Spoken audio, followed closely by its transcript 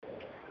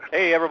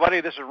Hey,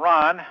 everybody, this is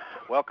Ron.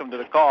 Welcome to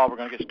the call. We're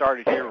going to get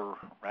started here.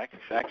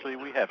 Actually,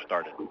 we have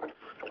started.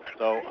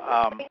 So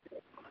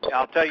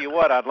I'll tell you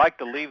what, I'd like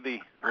to leave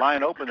the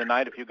line open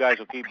tonight if you guys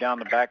will keep down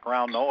the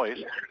background noise.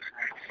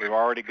 We've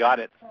already got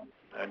it.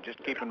 And just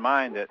keep in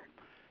mind that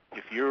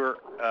if you're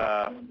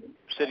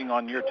sitting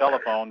on your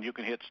telephone, you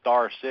can hit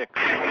 *6 to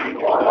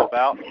mute yourself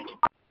out.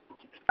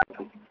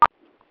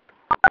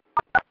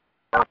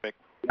 Perfect.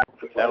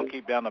 That'll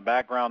keep down the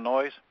background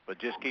noise, but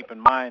just keep in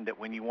mind that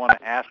when you want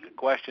to ask a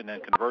question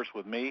and converse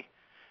with me,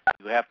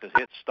 you have to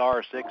hit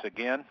 *6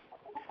 again,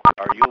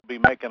 or you'll be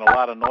making a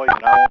lot of noise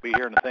and I won't be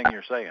hearing the thing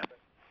you're saying.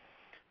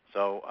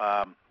 So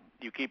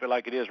you keep it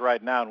like it is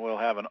right now, and we'll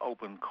have an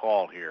open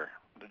call here.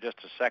 Just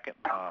a second.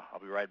 I'll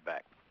be right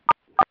back.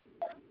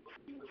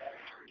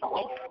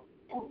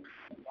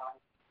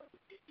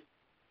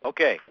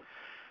 Okay.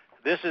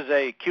 This is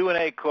a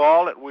Q&A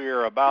call that we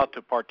are about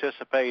to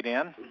participate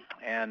in,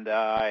 and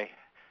I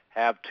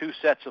have two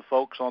sets of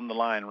folks on the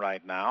line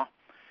right now.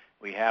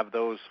 We have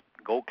those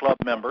Gold Club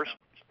members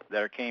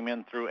that came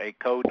in through a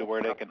code to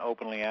where they can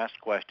openly ask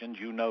questions.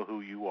 You know who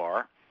you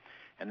are.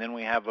 And then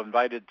we have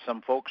invited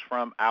some folks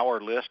from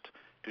our list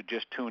to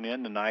just tune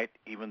in tonight.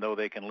 Even though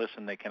they can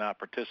listen, they cannot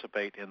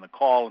participate in the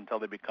call until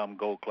they become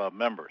Gold Club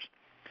members.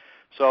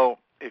 So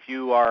if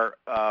you are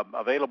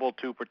available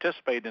to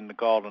participate in the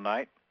call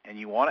tonight, and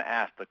you want to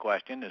ask the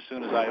question, as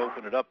soon as I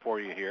open it up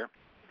for you here,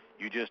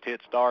 you just hit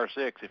 *6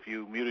 if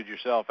you muted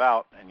yourself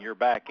out, and you're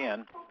back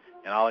in,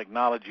 and I'll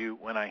acknowledge you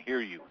when I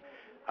hear you.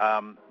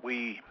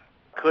 We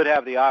could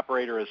have the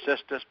operator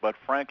assist us, but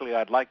frankly,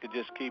 I'd like to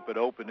just keep it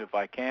open if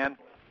I can,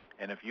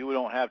 and if you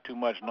don't have too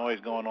much noise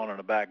going on in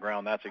the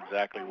background, that's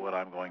exactly what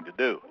I'm going to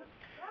do.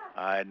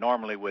 I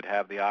normally would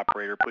have the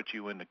operator put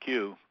you in the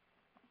queue,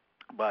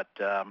 but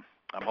I'm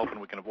hoping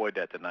we can avoid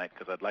that tonight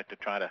because I'd like to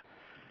try to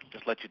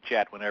just let you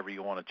chat whenever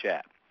you want to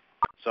chat.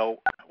 So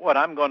what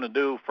I'm going to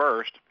do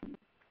first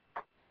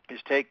is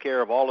take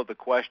care of all of the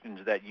questions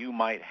that you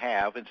might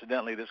have.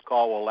 Incidentally, this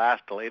call will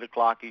last till 8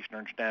 o'clock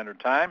Eastern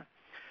Standard Time,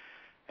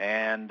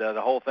 and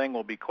the whole thing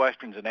will be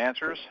questions and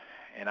answers.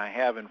 And I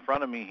have in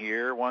front of me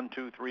here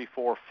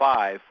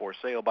 5 for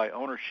sale by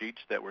owner sheets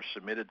that were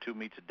submitted to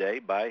me today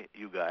by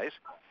you guys,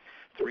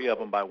 3 of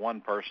them by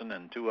one person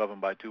and 2 of them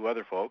by 2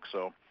 other folks.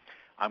 So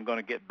I'm going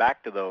to get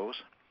back to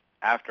those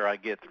after I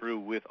get through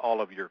with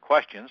all of your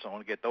questions. I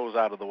want to get those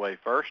out of the way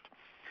first,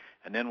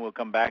 and then we'll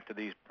come back to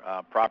these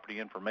property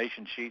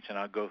information sheets, and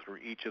I'll go through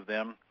each of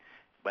them.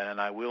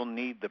 And I will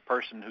need the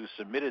person who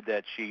submitted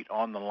that sheet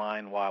on the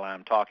line while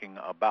I'm talking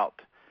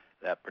about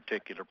that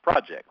particular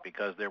project,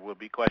 because there will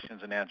be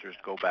questions and answers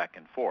to go back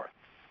and forth.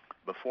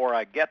 Before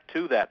I get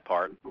to that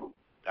part,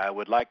 I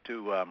would like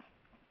to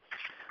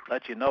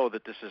let you know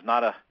that this is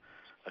not a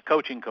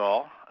coaching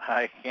call.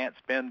 I can't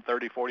spend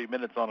 30, 40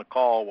 minutes on a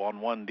call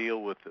on one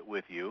deal with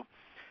you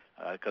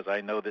because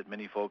I know that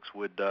many folks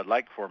would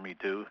like for me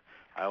to.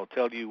 I will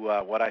tell you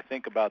what I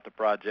think about the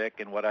project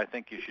and what I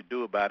think you should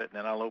do about it, and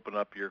then I'll open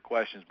up your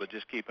questions. But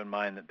just keep in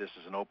mind that this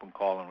is an open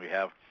call, and we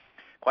have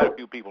quite a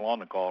few people on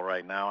the call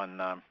right now,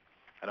 and I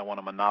don't want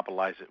to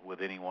monopolize it with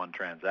any one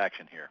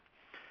transaction here.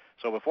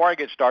 So before I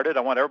get started,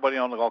 I want everybody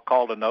on the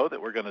call to know that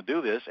we're going to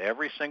do this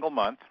every single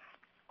month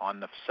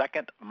on the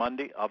second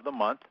Monday of the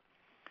month.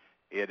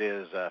 It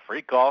is a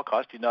free call,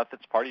 cost you nothing.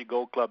 It's part of your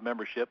Gold Club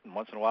membership, and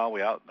once in a while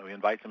we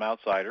invite some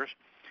outsiders.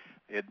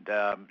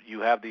 You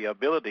have the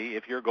ability,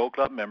 if you're a Gold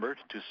Club member,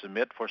 to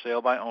submit for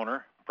sale by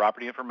owner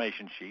property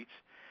information sheets.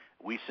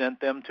 We sent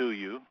them to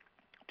you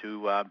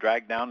to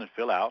drag down and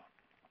fill out,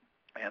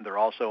 and they're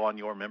also on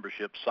your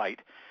membership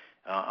site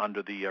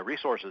under the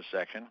resources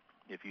section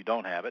if you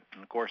don't have it,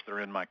 and of course they're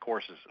in my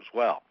courses as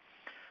well.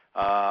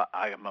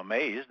 I am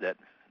amazed that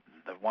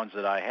the ones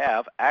that I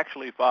have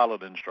actually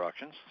followed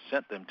instructions,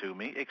 sent them to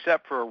me,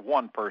 except for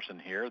one person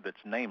here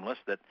that's nameless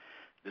that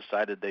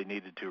decided they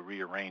needed to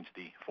rearrange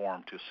the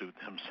form to suit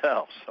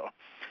themselves. So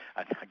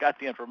I got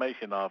the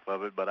information off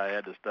of it, but I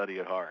had to study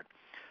it hard.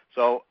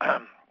 So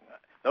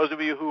those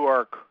of you who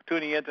are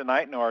tuning in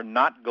tonight and are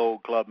not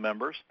Gold Club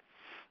members,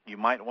 you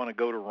might want to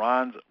go to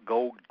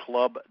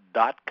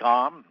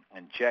ronsgoldclub.com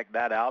and check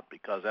that out,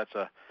 because that's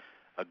a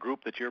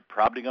group that you're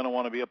probably going to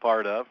want to be a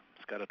part of.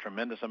 It's got a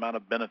tremendous amount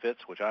of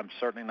benefits, which I'm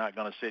certainly not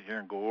going to sit here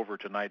and go over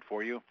tonight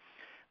for you.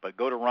 But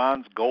go to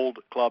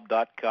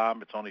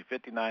ronsgoldclub.com. It's only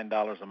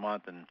 $59 a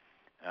month, and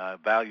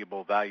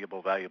valuable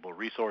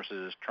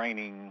resources,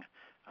 training,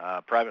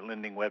 private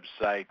lending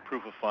website,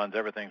 proof of funds,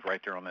 everything's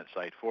right there on that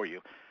site for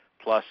you.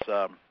 Plus,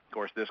 of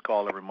course, this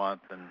call every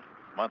month and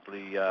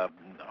monthly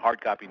hard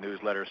copy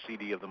newsletter,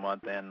 CD of the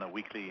month, and a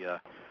weekly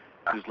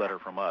newsletter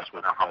from us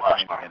with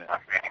training in it.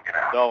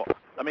 So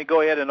let me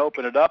go ahead and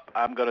open it up.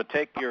 I'm going to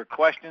take your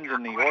questions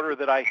in the order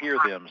that I hear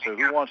them. So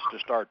who wants to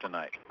start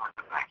tonight?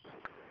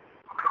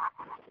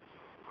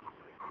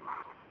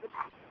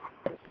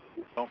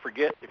 Don't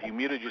forget, if you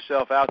muted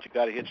yourself out, you've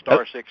got to hit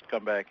 *6 to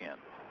come back in.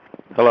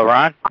 Hello,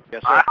 Ron.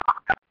 Yes, sir.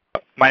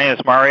 My name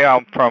is Mario.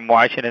 I'm from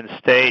Washington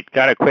State.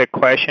 Got a quick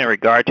question in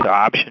regard to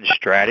option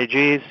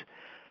strategies.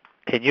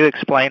 Can you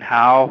explain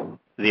how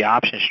the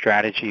option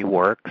strategy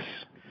works?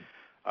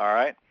 All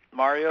right.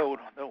 Mario,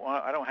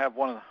 I don't have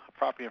one of the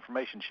property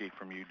information sheet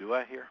from you, do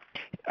I here?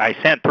 I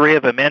sent 3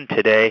 of them in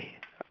today.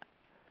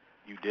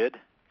 You did?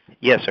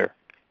 Yes, sir.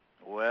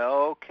 Well,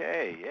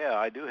 okay. Yeah,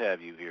 I do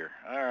have you here.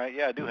 All right.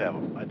 Yeah, I do have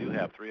them. I do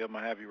have 3 of them.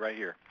 I have you right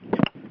here.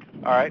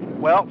 All right.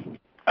 Well,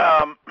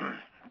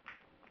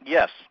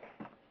 yes,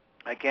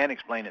 I can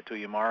explain it to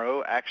you,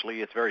 Mario.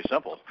 Actually, it's very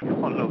simple. If you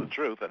want to know the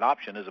truth, an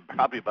option is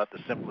probably about the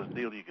simplest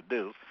deal you could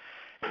do.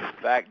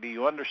 In fact, do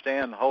you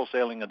understand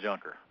wholesaling a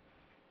junker?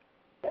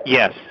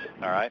 Yes.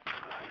 All right.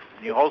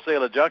 When you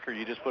wholesale a junker,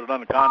 you just put it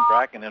under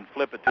contract and then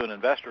flip it to an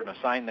investor and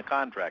assign the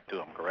contract to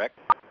him, correct?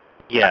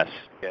 Yes.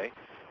 Okay.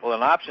 Well,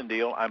 an option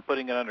deal, I'm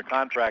putting it under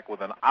contract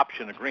with an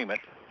option agreement,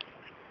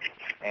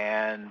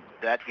 and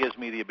that gives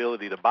me the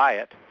ability to buy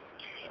it.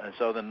 And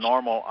so the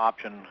normal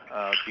option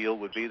deal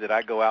would be that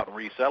I go out and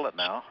resell it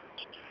now.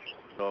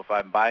 So if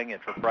I'm buying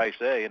it for price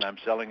A and I'm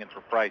selling it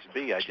for price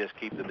B, I just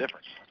keep the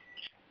difference.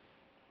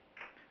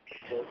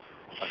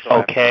 So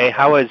okay.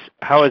 How is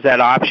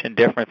that option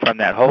different from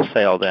that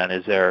wholesale then?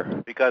 Is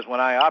there? Because when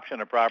I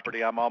option a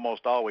property, I'm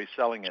almost always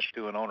selling it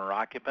to an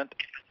owner-occupant,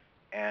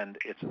 and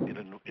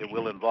it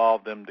will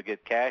involve them to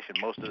get cash and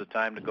most of the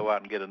time to go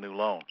out and get a new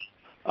loan.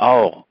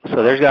 Oh,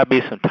 so there's got to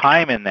be some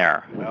time in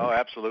there. Oh,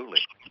 absolutely.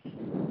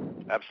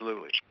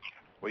 Absolutely.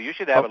 Well, you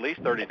should have at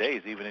least 30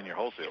 days even in your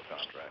wholesale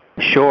contract.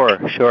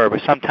 Sure.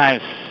 But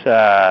sometimes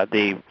that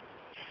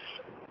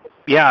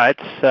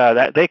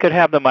they could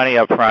have the money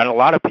up front. A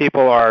lot of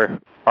people are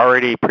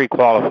already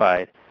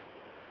pre-qualified.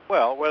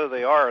 Well, whether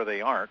they are or they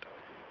aren't,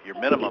 your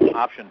minimum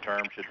option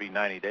term should be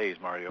 90 days,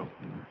 Mario.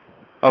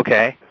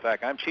 Okay. In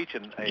fact, I'm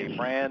teaching a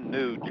brand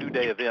new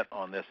 2-day event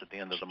on this at the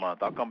end of the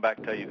month. I'll come back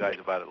and tell you guys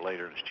about it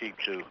later. It's cheap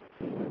too.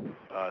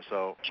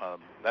 So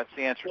that's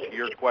the answer to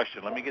your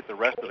question. Let me get the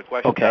rest of the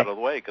questions out of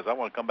the way because I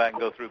want to come back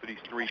and go through these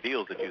 3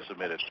 deals that you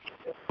submitted.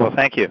 Well,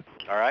 thank you.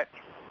 All right?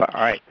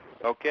 All right.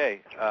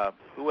 Okay.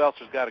 Who else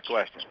has got a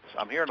question?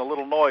 I'm hearing a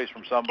little noise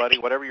from somebody.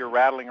 Whatever you're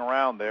rattling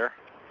around there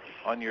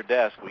on your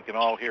desk, we can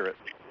all hear it.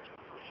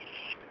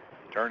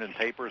 Turning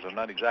papers, I'm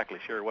not exactly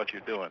sure what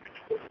you're doing.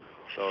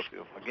 So, if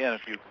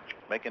you're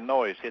making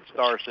noise, hit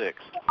 *6.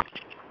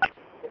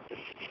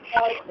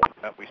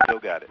 We still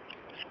got it.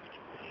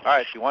 All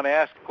right, if you want to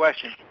ask a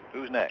question,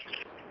 who's next?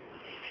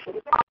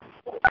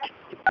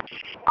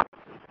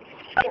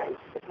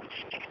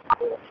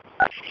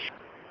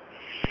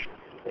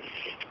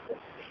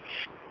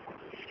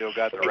 Still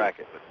got the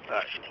racket.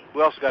 But,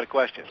 who else has got a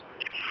question?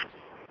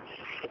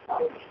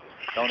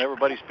 Don't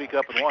everybody speak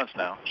up at once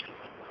now.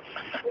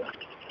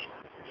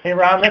 Hey,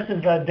 Ron, this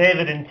is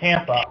David in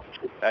Tampa.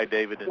 Hi,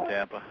 David in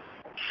Tampa.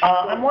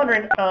 I'm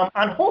wondering,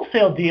 on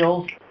wholesale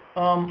deals,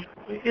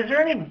 is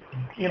there any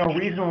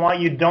reason why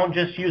you don't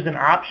just use an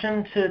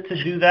option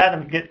to do that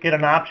and get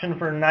an option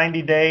for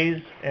 90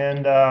 days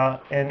and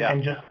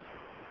just?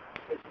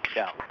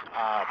 Yeah.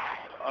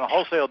 On a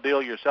wholesale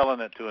deal, you're selling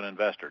it to an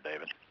investor,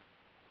 David.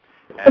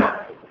 And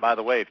by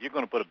the way, if you're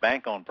going to put a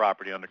bank-owned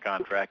property under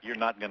contract, you're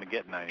not going to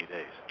get 90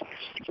 days.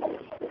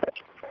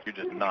 You're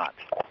just not.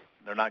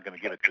 They're not going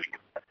to give it to you.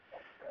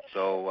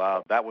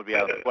 So that would be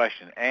out of the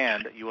question.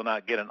 And you will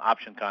not get an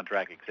option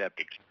contract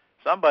accepted.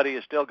 Somebody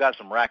has still got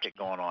some racket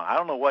going on. I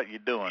don't know what you're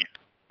doing,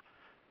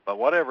 but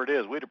whatever it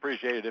is, we'd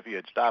appreciate it if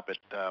you'd stop it.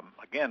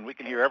 Again, we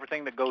can hear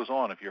everything that goes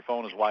on if your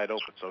phone is wide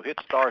open. So hit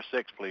 *6,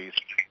 please.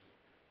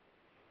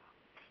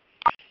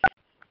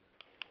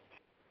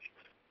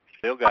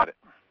 Still got it.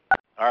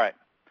 All right.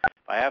 If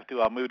I have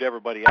to, I'll mute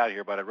everybody out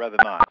here, but I'd rather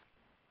not,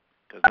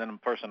 because then the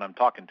person I'm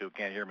talking to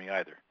can't hear me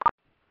either.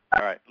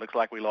 All right. Looks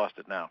like we lost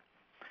it now.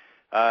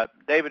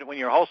 David, when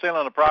you're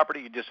wholesaling a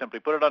property, you just simply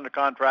put it under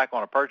contract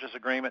on a purchase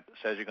agreement that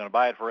says you're going to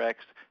buy it for X.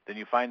 Then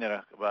you find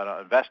an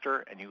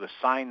investor, and you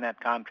assign that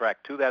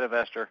contract to that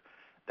investor.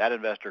 That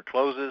investor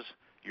closes.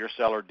 Your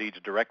seller deeds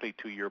directly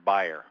to your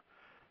buyer.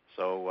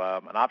 So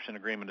an option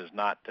agreement is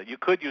not – you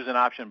could use an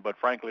option, but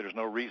frankly, there's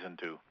no reason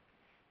to.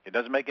 It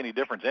doesn't make any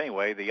difference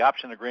anyway. The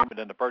option agreement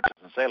and the purchase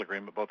and sale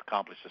agreement both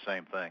accomplish the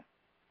same thing.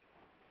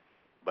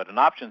 But an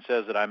option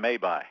says that I may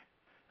buy.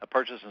 A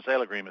purchase and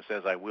sale agreement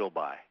says I will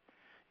buy.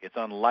 It's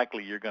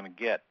unlikely you're going to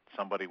get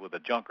somebody with a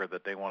junker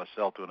that they want to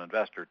sell to an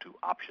investor to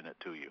option it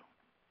to you.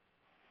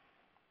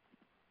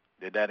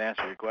 Did that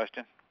answer your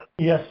question?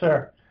 Yes,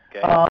 sir. Okay.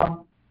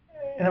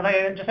 And if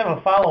I just have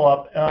a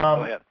follow-up. Go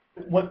ahead.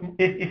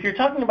 If you're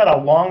talking about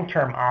a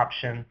long-term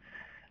option,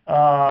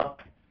 I've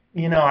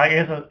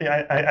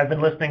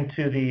been listening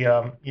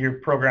to your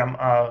program,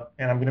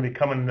 and I'm going to be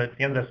coming at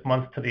the end of this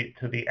month to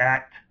the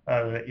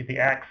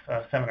ACTS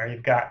seminar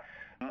you've got.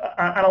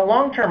 On a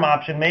long-term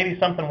option, maybe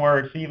something where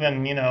it's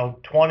even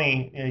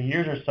 20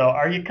 years or so.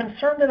 Are you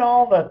concerned at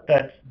all that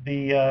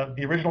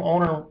the original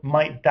owner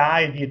might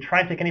die? Do you try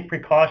and take any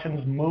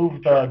precautions,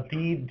 move the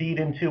deed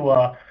into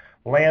a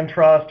land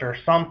trust or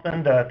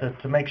something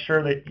to make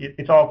sure that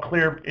it's all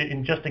clear,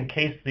 just in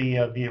case the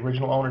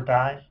original owner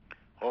dies?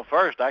 Well,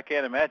 first, I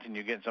can't imagine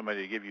you getting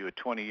somebody to give you a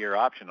 20-year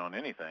option on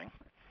anything.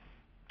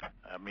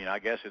 I mean, I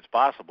guess it's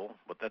possible,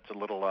 but that's a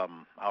little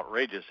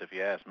outrageous if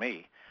you ask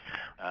me.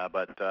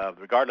 But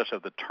regardless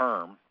of the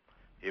term,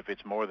 If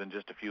it's more than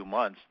just a few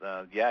months,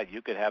 yeah,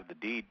 you could have the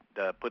deed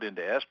put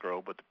into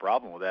escrow, but the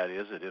problem with that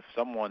is that if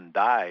someone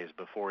dies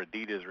before a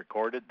deed is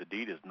recorded, the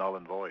deed is null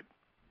and void.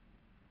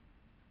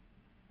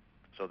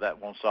 So that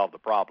won't solve the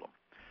problem.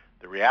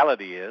 The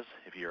reality is,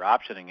 if you're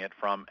optioning it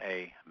from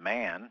a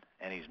man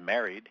and he's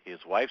married, his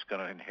wife's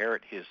going to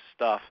inherit his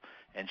stuff,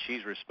 and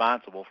she's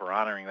responsible for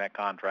honoring that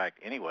contract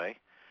anyway.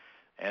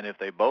 And if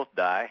they both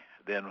die,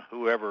 then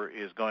whoever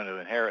is going to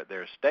inherit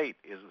their estate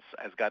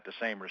has got the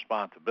same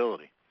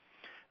responsibility.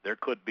 There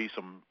could be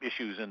some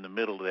issues in the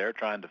middle there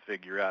trying to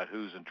figure out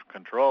who's in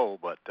control,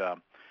 but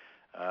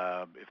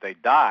if they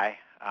die,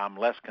 I'm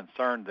less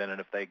concerned than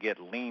if they get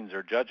liens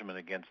or judgment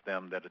against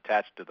them that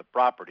attach to the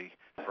property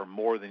for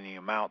more than the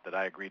amount that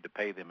I agreed to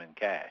pay them in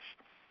cash.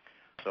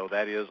 So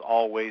that is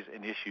always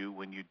an issue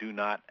when you do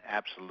not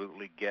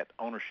absolutely get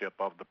ownership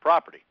of the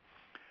property,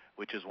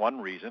 which is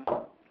one reason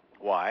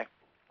why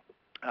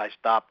I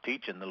stopped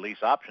teaching the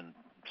lease option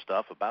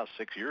stuff about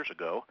 6 years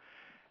ago,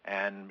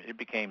 and it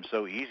became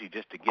so easy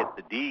just to get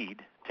the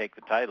deed, take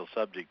the title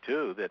subject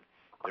to, that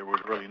there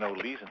was really no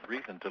reason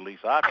to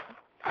lease option,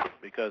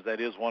 because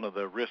that is one of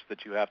the risks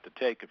that you have to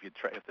take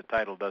if the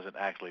title doesn't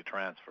actually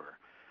transfer.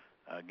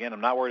 Again,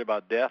 I'm not worried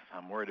about death.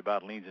 I'm worried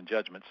about liens and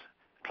judgments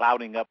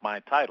clouding up my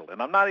title.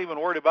 And I'm not even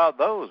worried about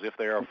those if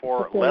they are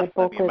for less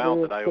than the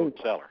amount that I owe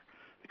the seller,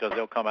 because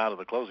they'll come out of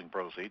the closing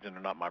proceeds and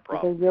they're not my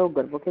problem.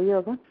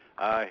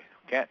 I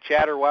can't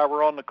chatter while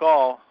we're on the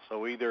call,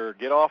 so either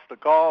get off the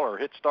call or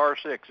hit *6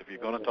 if you're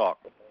going to talk.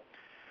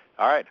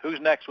 All right, who's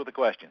next with the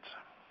questions?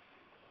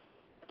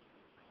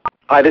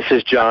 Hi, this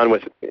is John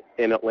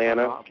in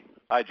Atlanta.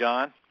 Hi,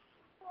 John.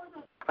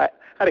 I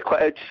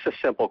had just a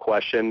simple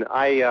question.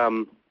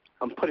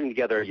 I'm putting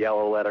together a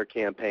yellow letter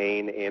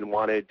campaign and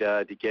wanted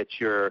to get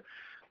your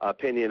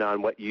opinion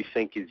on what you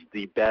think is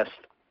the best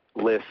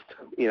list,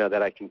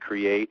 that I can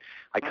create.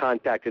 I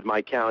contacted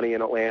my county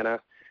in Atlanta,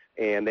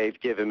 and they've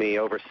given me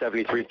over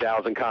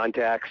 73,000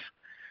 contacts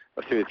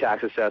through the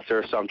tax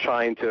assessor. So I'm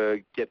trying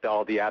to get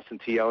all the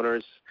absentee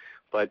owners,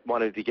 but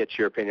wanted to get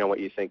your opinion on what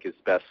you think is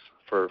best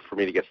for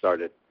me to get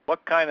started.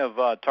 What kind of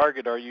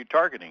target are you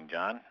targeting,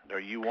 John? Are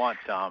you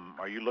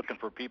looking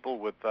for people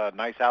with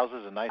nice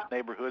houses and nice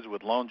neighborhoods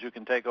with loans you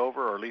can take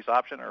over or lease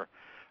option, or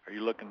are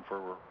you looking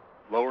for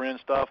lower end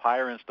stuff,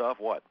 higher end stuff?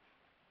 What?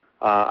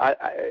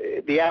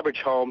 The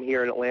average home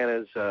here in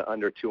Atlanta is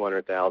under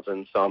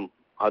 200,000, so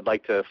I'd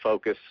like to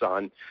focus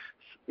on,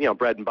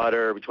 bread and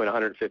butter between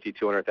 $150,000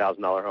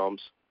 $200,000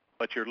 homes.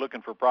 But you're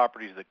looking for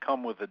properties that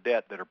come with a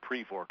debt that are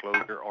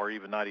pre-foreclosure or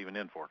even not even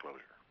in foreclosure.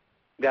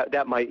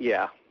 That might,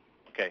 yeah.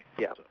 Okay.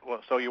 Yeah.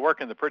 So you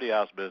work in the pretty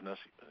house business,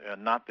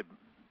 not the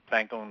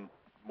bank-owned,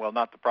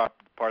 not the part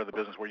of the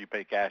business where you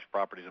pay cash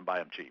properties and buy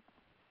them cheap.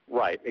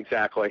 Right.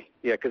 Exactly.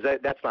 Yeah, because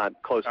that's not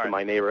close to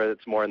my neighborhood.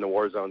 It's more in the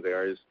war zones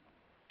areas.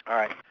 All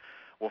right.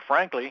 Well,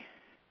 frankly,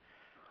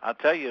 I'll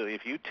tell you,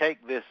 if you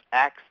take this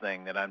ACTS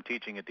thing that I'm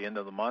teaching at the end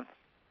of the month,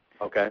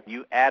 okay,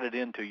 you add it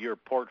into your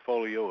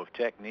portfolio of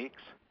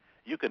techniques,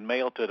 you can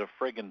mail to the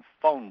friggin'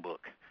 phone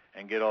book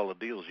and get all the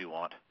deals you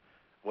want.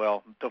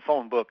 Well, the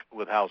phone book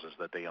with houses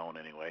that they own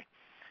anyway.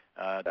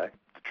 The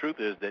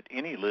truth is that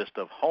any list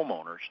of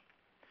homeowners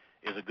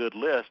is a good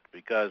list,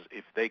 because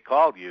if they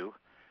call you,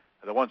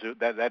 the ones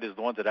that is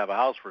the ones that have a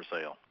house for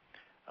sale.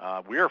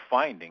 We're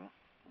finding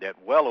that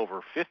well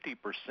over 50%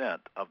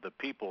 of the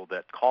people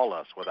that call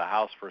us with a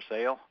house for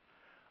sale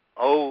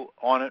owe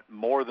on it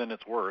more than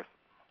it's worth,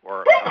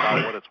 or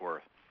about what it's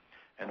worth.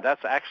 And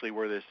that's actually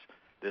where this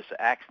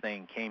ACTS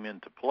thing came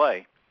into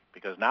play,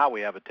 because now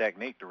we have a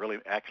technique to really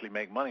actually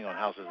make money on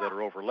houses that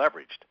are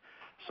over-leveraged.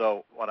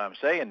 So what I'm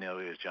saying now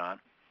is, John,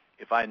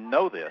 if I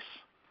know this,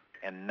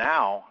 and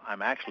now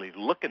I'm actually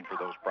looking for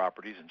those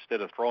properties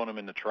instead of throwing them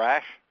in the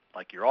trash,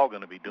 like you're all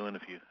going to be doing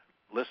if you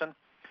listen,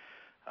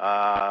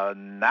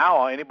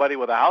 now anybody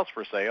with a house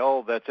for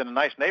sale that's in a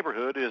nice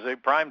neighborhood is a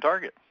prime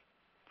target.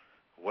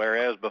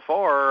 Whereas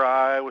before,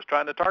 I was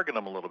trying to target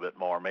them a little bit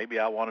more. Maybe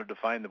I wanted to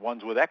find the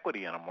ones with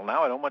equity in them. Well,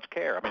 now I don't much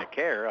care. I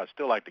care. I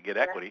still like to get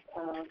equity,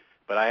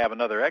 but I have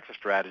another extra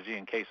strategy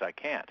in case I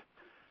can't.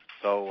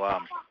 So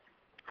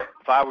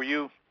if I were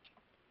you,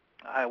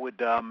 I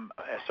would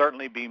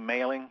certainly be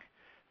mailing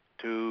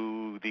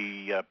to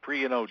the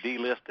pre-NOD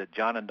list that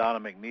John and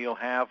Donna McNeil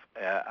have,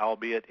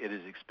 albeit it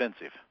is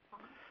expensive.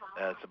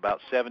 It's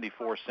about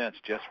 74 cents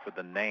just for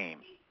the name.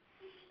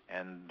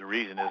 And the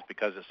reason is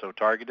because it's so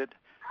targeted.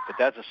 But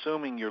that's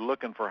assuming you're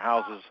looking for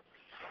houses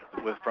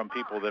from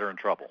people that are in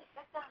trouble.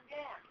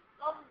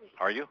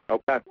 Are you?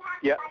 Okay.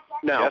 Yeah.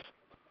 No. Yes?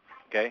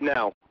 Okay.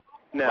 No.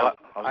 Well,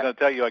 I was going to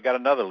tell you I got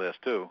another list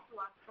too,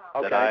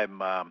 okay,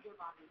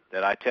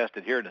 that I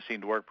tested here, and it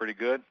seemed to work pretty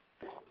good.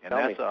 And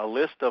that's a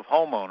list of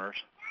homeowners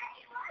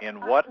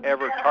in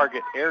whatever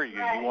target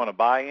area you want to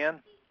buy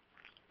in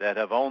that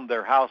have owned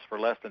their house for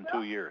less than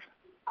 2 years.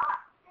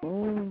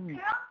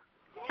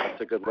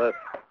 That's a good list.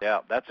 Yeah,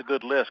 that's a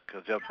good list,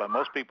 because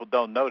most people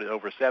don't know that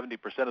over 70%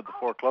 of the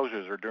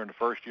foreclosures are during the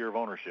first year of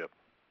ownership.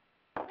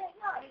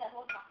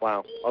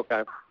 Wow.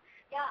 Okay.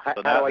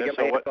 So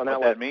what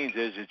that means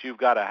is that you've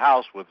got a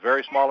house with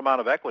very small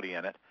amount of equity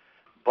in it,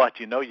 but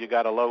you know you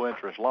got a low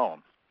interest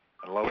loan,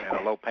 a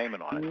low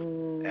payment on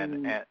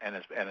it, and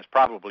it's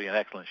probably in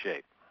excellent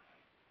shape.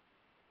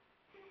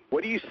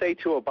 What do you say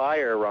to a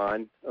buyer,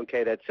 Ron,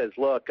 okay, that says,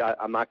 look,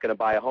 I'm not going to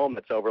buy a home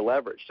that's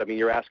over-leveraged? I mean,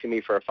 you're asking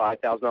me for a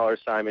 $5,000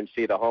 assignment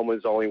fee. The home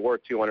is only worth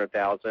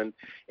 $200,000,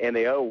 and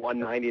they owe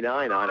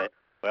 $199 on it.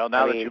 Well,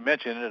 now that you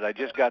mention it, I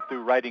just got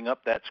through writing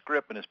up that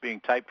script, and it's being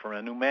typed from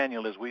a new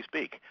manual as we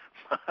speak.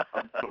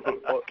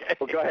 Okay.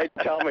 Well, go ahead,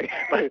 tell me.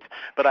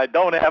 but I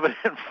don't have it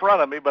in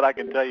front of me, but I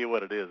can tell you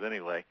what it is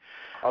anyway.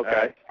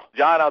 Okay.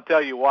 John, I'll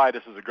tell you why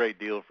this is a great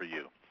deal for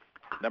you.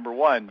 Number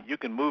one, you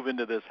can move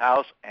into this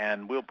house,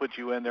 and we'll put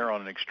you in there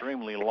on an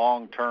extremely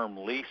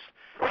long-term lease.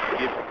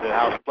 Give the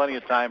house plenty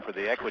of time for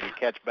the equity to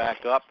catch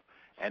back up.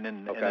 And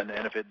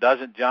if it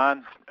doesn't,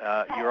 John,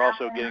 you're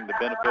also getting the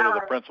benefit of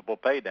the principal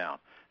pay down.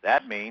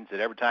 That means that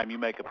every time you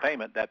make a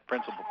payment, that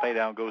principal pay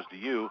down goes to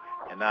you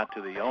and not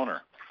to the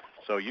owner.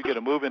 So you get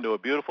to move into a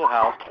beautiful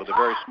house with a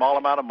very small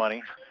amount of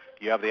money.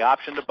 You have the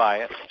option to buy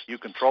it. You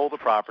control the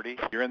property.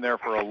 You're in there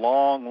for a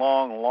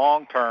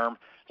long term.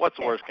 What's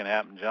the worst can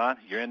happen, John?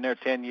 You're in there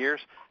 10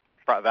 years.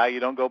 Value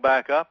don't go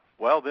back up.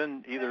 Well,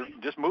 then either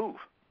just move.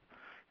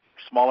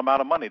 Small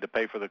amount of money to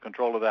pay for the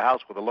control of the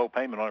house with a low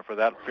payment on it for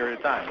that period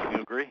of time. Would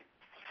you agree?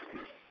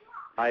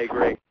 I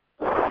agree.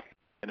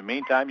 In the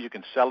meantime, you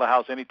can sell the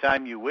house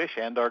anytime you wish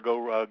and or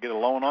go get a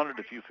loan on it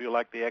if you feel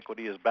like the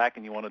equity is back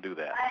and you want to do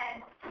that.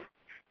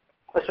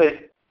 Let's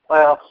see.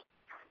 Well.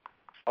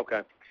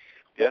 Okay.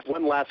 Yes?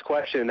 One last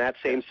question in that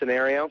same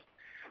scenario.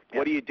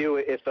 What do you do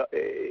if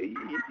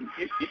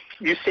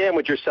you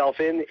sandwich yourself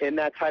in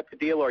that type of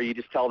deal, or you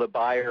just tell the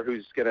buyer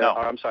who's going to,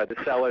 or I'm sorry, the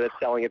seller that's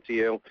selling it to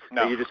you,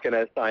 or you're just going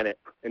to sign it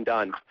and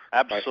done?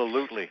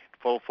 Absolutely.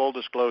 Full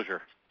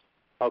disclosure.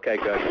 Okay,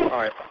 good. All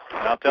right.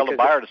 And I'll tell the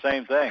buyer the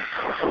same thing.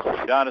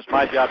 John, it's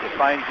my job to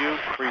find you,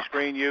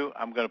 pre-screen you.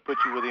 I'm going to put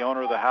you with the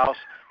owner of the house.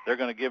 They're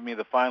going to give me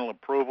the final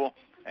approval,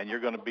 and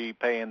you're going to be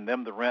paying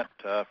them the rent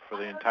for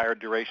the entire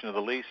duration of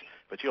the lease.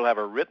 But you'll have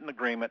a written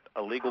agreement,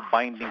 a legal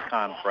binding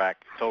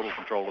contract, total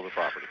control of the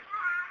property.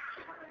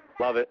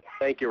 Love it.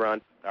 Thank you,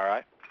 Ron. All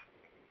right.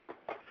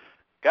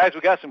 Guys, we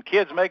got some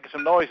kids making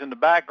some noise in the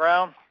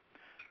background.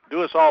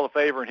 Do us all a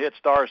favor and hit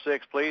 *6,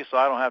 please, so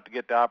I don't have to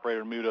get the operator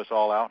to mute us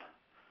all out.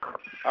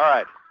 All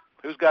right.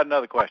 Who's got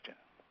another question?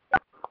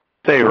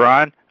 Say,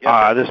 Ron,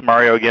 Yes, this is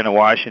Mario again in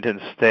Washington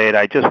State.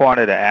 I just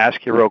wanted to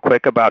ask you real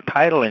quick about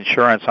title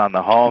insurance on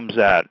the homes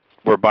that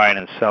we're buying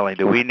and selling.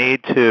 Do we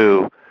need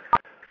to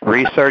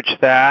research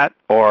that,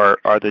 or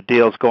are the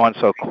deals going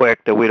so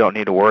quick that we don't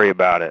need to worry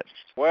about it?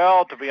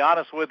 Well, to be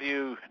honest with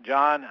you,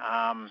 John,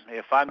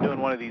 if I'm doing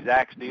one of these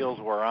axe deals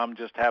where I'm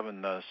just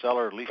having the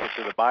seller lease it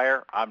to the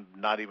buyer, I'm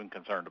not even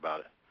concerned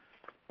about it.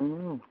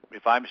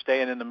 If I'm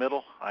staying in the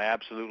middle, I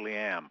absolutely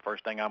am.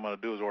 First thing I'm going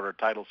to do is order a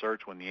title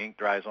search when the ink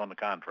dries on the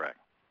contract.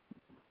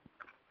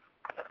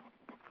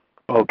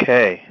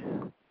 Okay.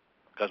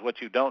 Because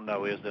what you don't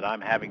know is that I'm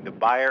having the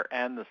buyer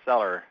and the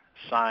seller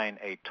sign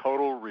a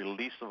total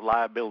release of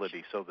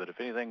liability so that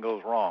if anything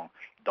goes wrong,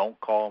 don't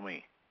call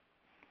me.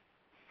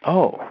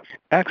 Oh,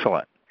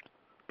 excellent.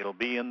 It'll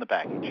be in the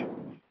package.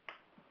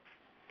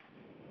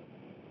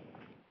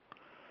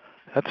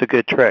 That's a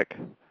good trick.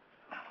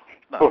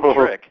 Not a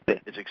trick.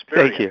 It's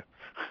experience. Thank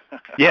you.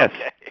 Yes.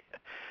 Okay.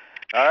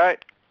 All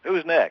right.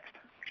 Who's next?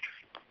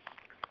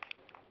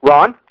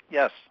 Ron?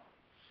 Yes.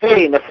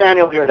 Hey,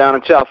 Nathaniel here down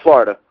in South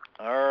Florida.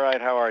 All right.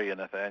 How are you,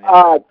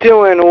 Nathaniel?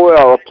 Doing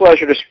well. A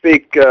pleasure to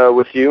speak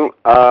with you.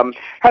 Had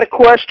a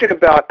question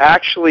about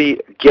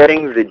actually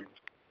getting the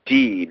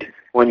deed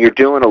when you're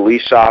doing a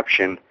lease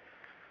option.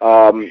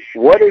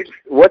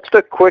 What's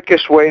the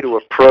quickest way to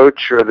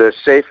approach, or the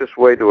safest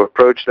way to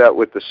approach that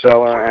with the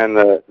seller, and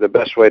the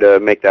best way to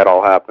make that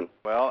all happen?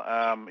 Well,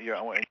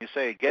 when you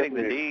say getting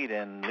the deed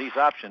and lease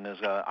option is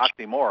an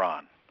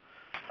oxymoron.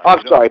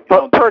 I'm sorry,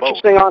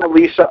 purchasing on a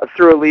lease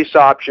through a lease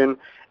option,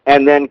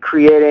 and then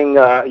creating.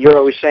 You're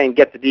always saying,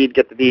 "Get the deed,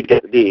 get the deed,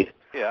 get the deed."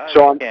 Yeah,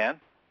 so you can.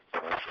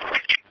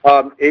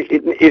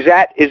 Is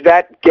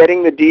that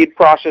getting the deed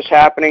process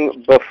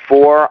happening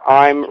before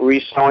I'm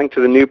reselling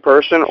to the new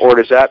person, or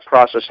does that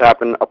process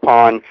happen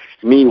upon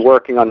me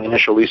working on the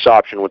initial lease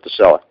option with the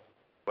seller?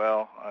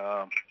 Well,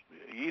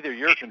 either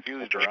you're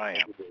confused or I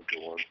am.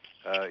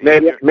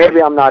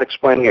 Maybe I'm not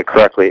explaining it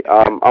correctly.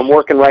 I'm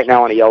working right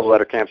now on a yellow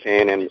letter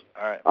campaign, and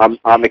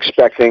I'm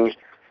expecting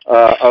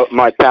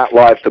my Pat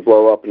Live to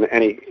blow up in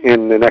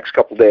the next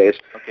couple days.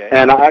 Okay.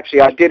 And I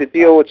did a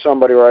deal with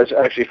somebody where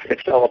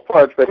it fell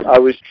apart, but I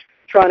was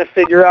trying to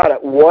figure out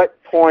at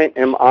what point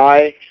am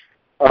I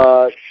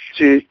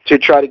to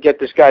try to get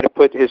this guy to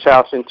put his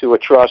house into a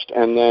trust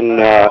and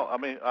then I'll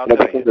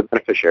become the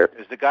beneficiary.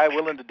 Is the guy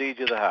willing to deed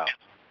you the house?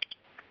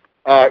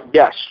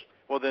 Yes.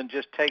 Well, then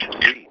just take the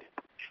deed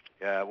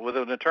with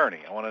an attorney.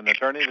 I want an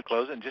attorney to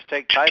close it and just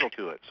take title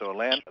to it.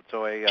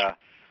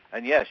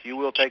 And yes, you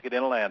will take it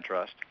in a land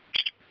trust,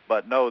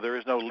 but no, there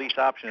is no lease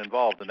option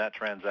involved in that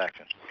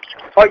transaction.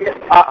 Oh, yeah,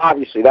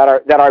 obviously,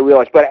 that I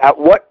realize. But at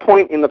what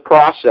point in the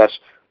process,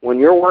 when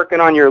you're working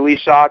on your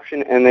lease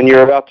option and then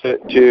you're about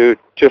to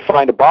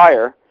find a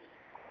buyer,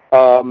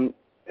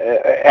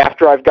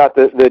 after I've got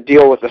the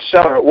deal with the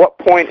seller, at what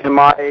point do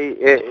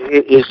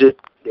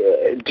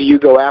you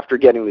go after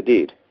getting the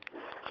deed?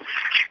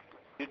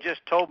 You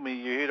just told me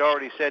you'd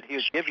already said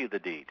he'd give you the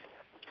deed.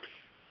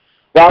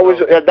 That was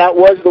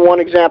the one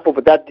example,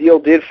 but that deal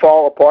did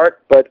fall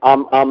apart. But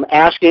I'm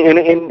asking,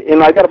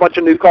 and I got a bunch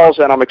of new calls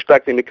that I'm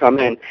expecting to come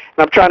in, and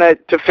I'm trying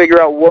to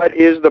figure out when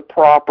is the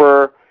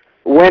proper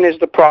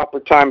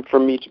time for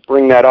me to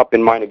bring that up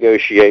in my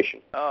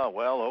negotiation. Oh,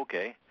 well,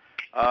 okay.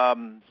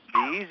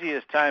 The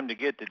easiest time to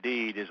get the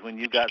deed is when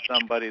you got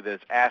somebody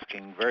that's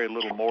asking very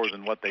little more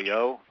than what they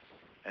owe,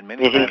 and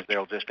many times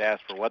they'll just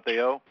ask for what they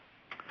owe.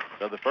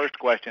 So the first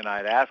question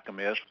I'd ask them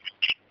is,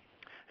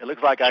 it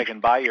looks like I can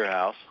buy your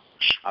house.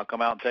 I'll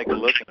come out and take a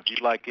look, and if you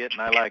like it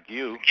and I like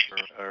you,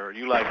 or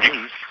you like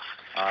me,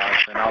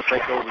 then I'll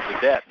take over the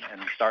debt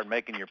and start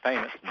making your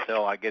payments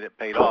until I get it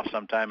paid off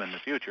sometime in the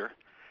future.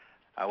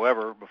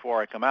 However,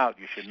 before I come out,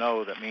 you should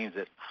know that means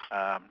that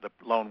the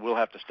loan will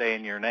have to stay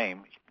in your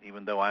name,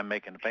 even though I'm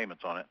making the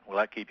payments on it. Will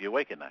that keep you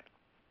awake at night?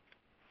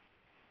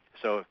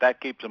 So if that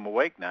keeps them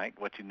awake at night,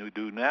 what you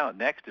do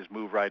next is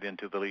move right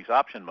into the lease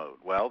option mode.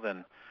 Well,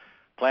 then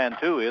plan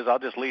 2 is I'll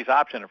just lease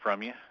option it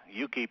from you.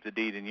 You keep the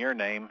deed in your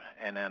name,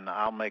 and then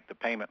I'll make the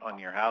payment on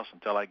your house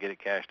until I get it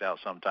cashed out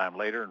sometime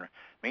later. In the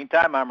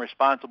meantime, I'm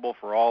responsible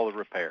for all the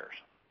repairs.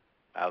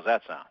 How's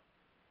that sound?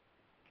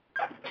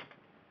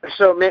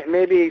 So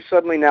maybe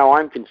suddenly now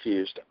I'm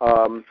confused.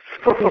 The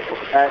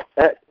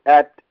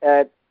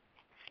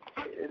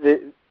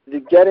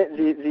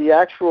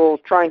actual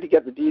trying to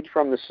get the deed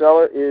from the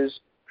seller is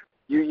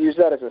you use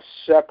that as a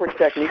separate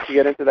technique to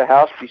get into the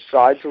house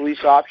besides the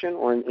lease option,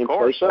 or in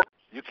place of?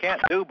 You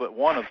can't do but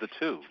one of the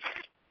two.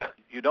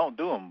 You don't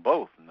do them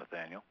both,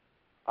 Nathaniel.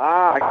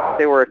 I thought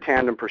they were a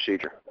tandem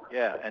procedure.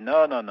 Yeah, and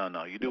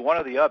no. You do one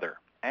or the other.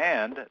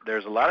 And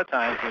there's a lot of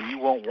times when you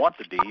won't want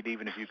the deed,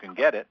 even if you can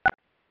get it.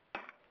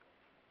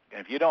 And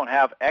if you don't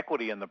have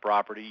equity in the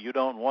property, you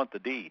don't want the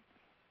deed.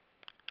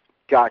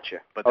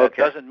 Gotcha. But that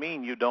doesn't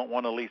mean you don't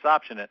want to lease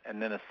option it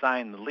and then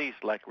assign the lease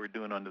like we're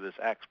doing under this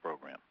ACTS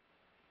program.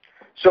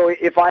 So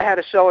if I had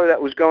a seller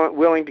that was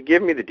willing to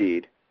give me the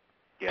deed,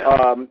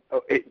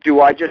 do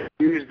I just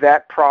use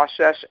that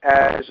process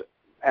as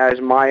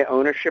my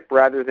ownership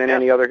rather than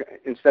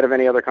instead of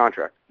any other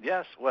contract?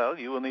 Yes. Well,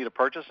 you will need a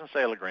purchase and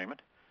sale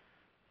agreement,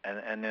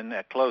 and then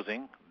at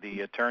closing,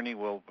 the attorney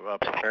will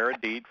prepare a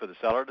deed for the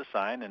seller to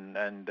sign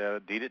and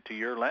deed it to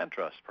your land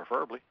trust,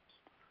 preferably.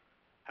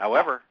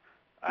 However,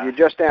 you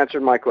just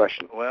answered my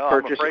question. Well,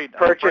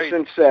 purchase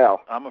and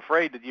sale. I'm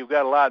afraid that you've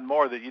got a lot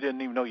more that you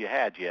didn't even know you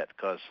had yet,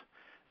 because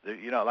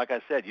like I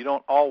said, you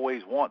don't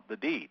always want the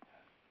deed.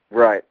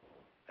 Right.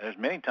 And there's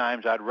many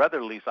times I'd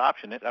rather lease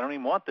option it. I don't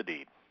even want the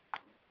deed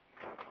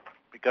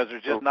because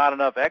there's just not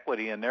enough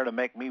equity in there to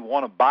make me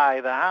want to buy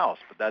the house.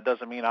 But that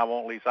doesn't mean I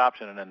won't lease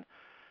option and then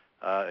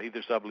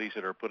either sublease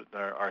it or put it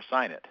or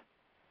sign it.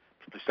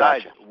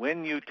 Besides,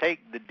 when you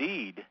take the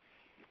deed,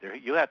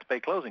 you have to pay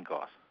closing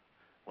costs.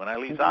 When I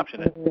lease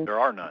option it, there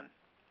are none.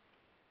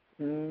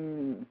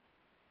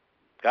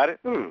 Got it?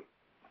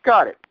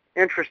 Got it.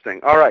 Interesting.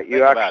 All right.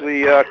 You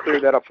actually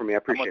cleared that up for me. I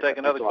appreciate it. I'm going to take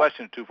another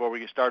question or two before we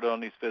get started on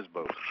these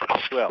FSBOs.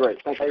 Well, great.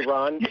 Hey,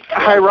 Ron.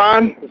 Hi,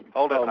 Ron.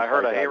 Hold it. I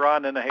heard a hey,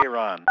 Ron, and a hey,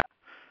 Ron.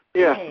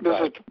 Yeah,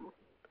 this is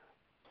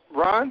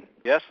Ron.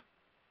 Yes?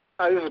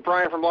 This is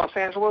Brian from Los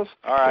Angeles.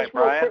 All right, Just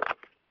Brian.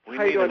 We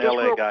need an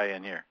LA guy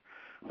in here.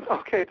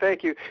 Okay,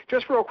 thank you.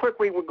 Just real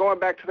quickly, we're going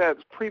back to that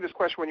previous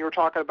question when you were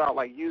talking about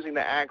like using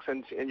the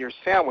accents in your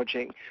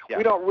sandwiching. Yeah.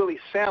 We don't really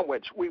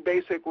sandwich. We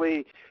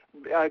basically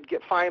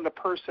find the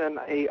person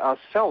a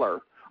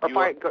seller or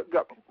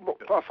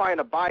find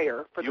a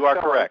buyer for the seller. You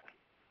are correct.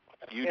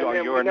 You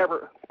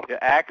never.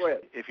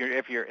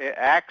 If your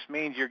axe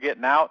means you're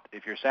getting out,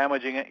 if you're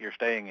sandwiching it, you're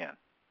staying in.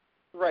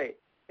 Right.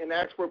 And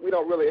that's what we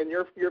don't really. In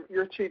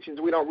your teachings,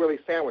 we don't really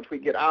sandwich. We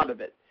get out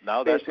of it.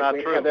 No, that's not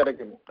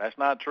true. That's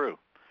not true.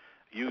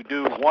 You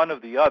do one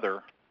of the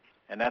other,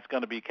 and that's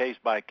going to be case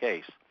by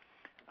case.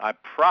 I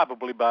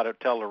probably better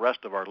tell the rest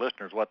of our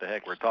listeners what the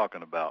heck we're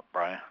talking about,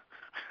 Brian.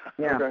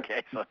 Yeah.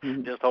 Okay, so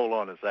just hold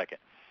on a second.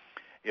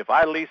 If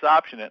I lease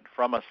option it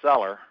from a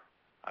seller,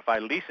 if I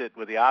lease it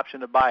with the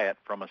option to buy it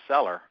from a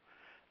seller,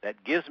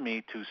 that gives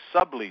me to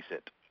sublease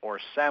it or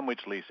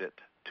sandwich lease it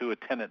to a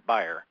tenant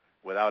buyer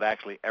without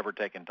actually ever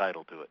taking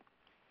title to it.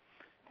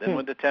 Then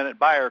when the tenant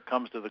buyer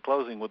comes to the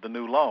closing with the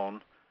new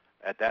loan,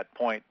 at that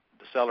point,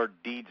 the seller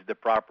deeds the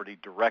property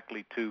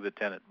directly to the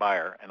tenant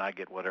buyer, and I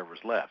get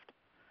whatever's left.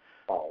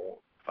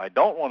 If I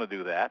don't want to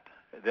do that,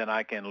 then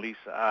I can lease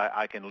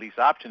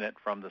option it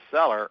from the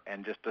seller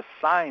and just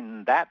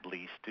assign that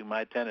lease to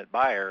my tenant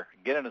buyer,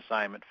 get an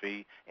assignment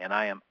fee, and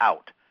I am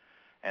out.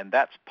 And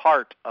that's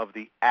part of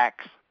the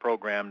ACTS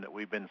program that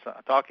we've been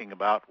talking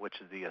about, which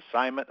is the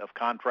assignment of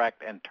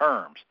contract and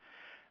terms.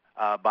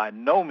 By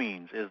no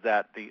means is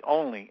that the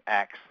only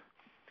ACTS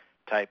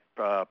type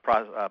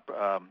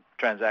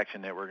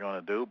transaction that we're going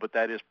to do, but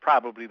that is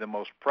probably the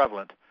most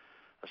prevalent,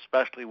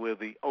 especially with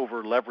the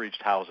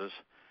over-leveraged houses,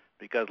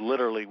 because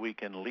literally we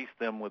can lease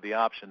them with the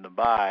option to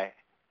buy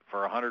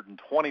for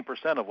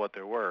 120% of what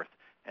they're worth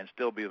and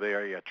still be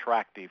very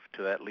attractive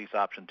to that lease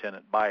option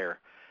tenant buyer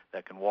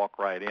that can walk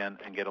right in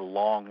and get a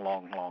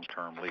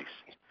long-term lease.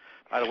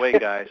 By the way,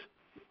 guys,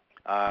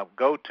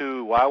 go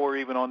to, while we're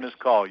even on this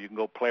call, you can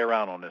go play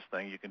around on this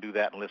thing. You can do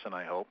that and listen,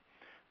 I hope.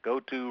 Go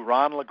to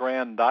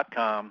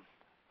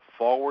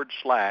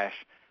ronlegrand.com/ACTS,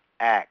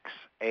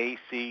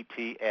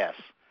 ACTS,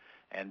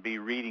 and be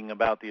reading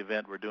about the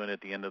event we're doing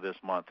at the end of this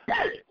month.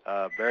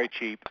 Very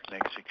cheap,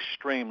 and it's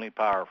extremely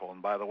powerful.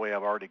 And by the way,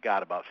 I've already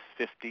got about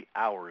 50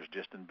 hours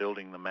just in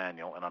building the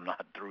manual, and I'm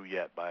not through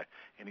yet by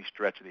any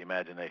stretch of the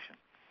imagination.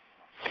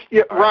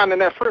 Yeah, Ron, in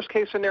that first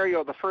case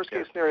scenario,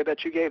 case scenario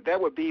that you gave, that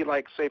would be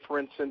like, say, for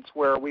instance,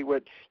 where you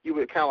would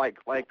kind of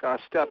like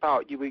step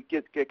out. You would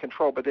get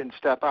control, but then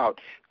step out.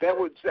 That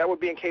would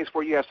be in case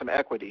where you have some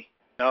equity.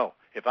 No,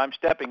 if I'm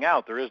stepping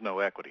out, there is no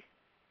equity,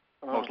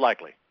 most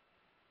likely.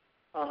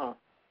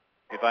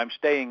 If I'm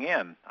staying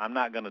in, I'm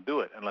not going to do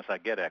it unless I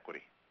get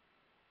equity.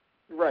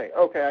 Right.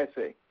 Okay, I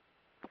see.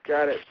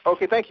 Got it.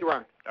 Okay, thank you,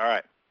 Ron. All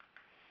right.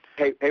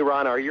 Hey,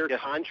 Ron, are your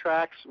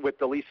contracts with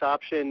the lease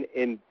option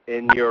in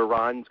your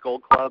Ron's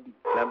Gold Club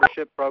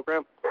membership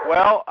program?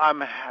 Well,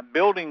 I'm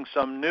building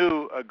some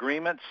new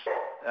agreements.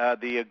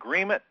 The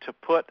agreement to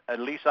put a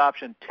lease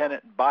option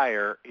tenant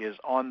buyer is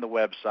on the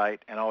website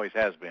and always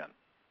has been.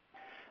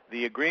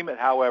 The agreement,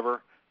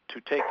 however,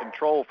 to take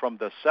control from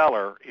the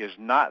seller is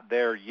not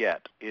there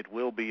yet. It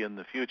will be in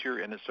the future,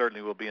 and it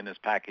certainly will be in this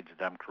package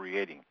that I'm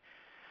creating.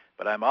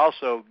 But I'm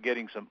also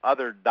getting some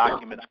other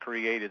documents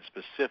created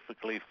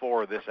specifically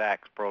for this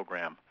ACTS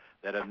program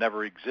that have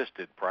never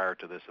existed prior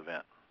to this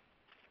event.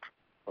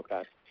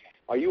 Okay.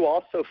 Are you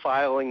also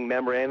filing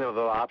memorandum of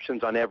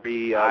options on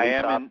every I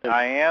am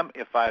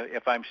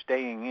if I'm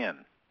staying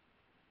in.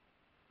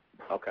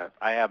 Okay.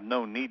 I have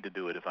no need to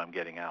do it if I'm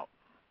getting out.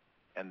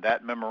 And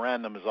that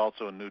memorandum is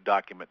also a new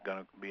document going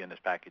to be in this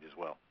package as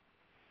well.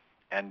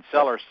 And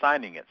seller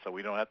signing it, so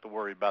we don't have to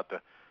worry about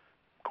the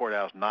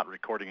courthouse not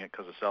recording it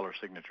because the seller's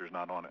signature is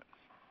not on it.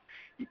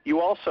 You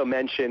also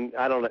mentioned,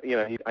 I know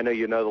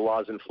you know the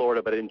laws in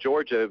Florida, but in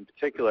Georgia in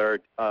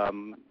particular,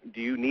 do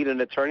you need an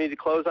attorney to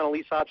close on a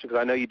lease option?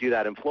 Because I know you do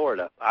that in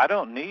Florida. I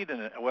don't need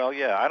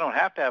I don't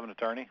have to have an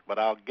attorney, but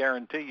I'll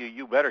guarantee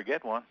you better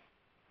get one,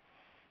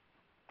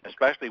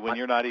 especially when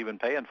you're not even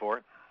paying for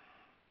it.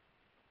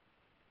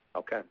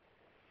 Okay.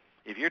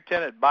 If your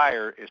tenant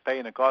buyer is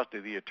paying the cost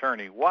of the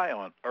attorney, why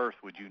on earth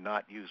would you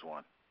not use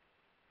one?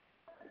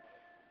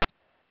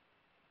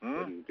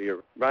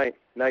 You're right.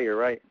 No, you're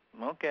right.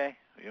 Okay.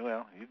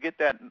 Well, you get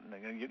that.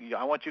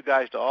 I want you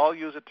guys to all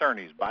use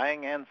attorneys,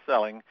 buying and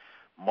selling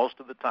most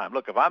of the time.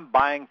 Look, if I'm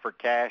buying for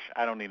cash,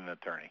 I don't need an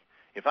attorney.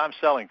 If I'm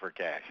selling for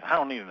cash, I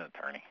don't need an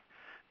attorney.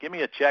 Give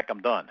me a check,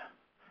 I'm done.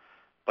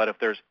 But if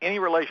there's any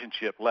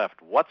relationship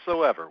left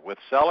whatsoever with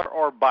seller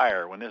or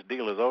buyer when this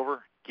deal is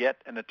over, get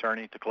an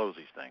attorney to close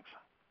these things.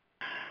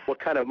 What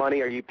kind of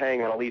money are you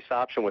paying on a lease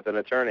option with an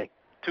attorney?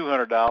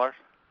 $200.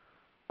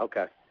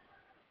 Okay.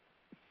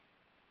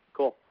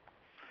 Cool.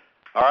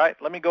 All right,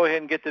 let me go ahead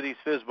and get to these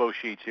FSBO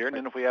sheets here, and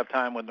then if we have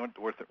time when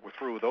we're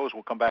through with those,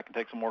 we'll come back and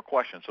take some more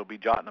questions, so be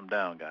jotting them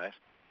down, guys.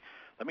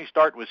 Let me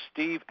start with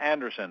Steve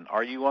Anderson.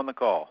 Are you on the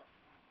call?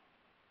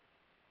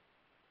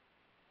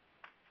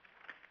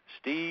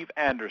 Steve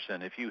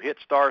Anderson, if you hit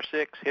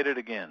 *6, hit it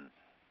again.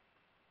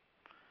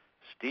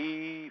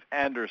 Steve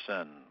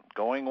Anderson,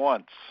 going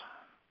once,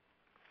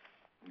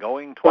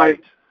 going twice.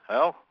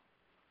 Well,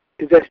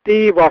 is that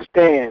Steve or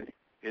Stan?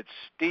 It's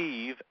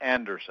Steve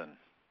Anderson.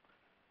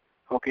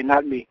 Okay,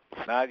 not me.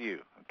 Not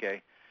you,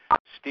 okay.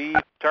 Steve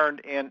turned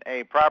in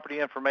a property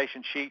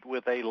information sheet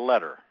with a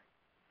letter.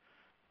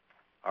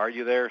 Are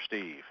you there,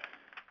 Steve?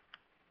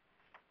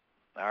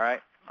 All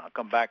right, I'll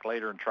come back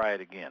later and try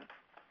it again.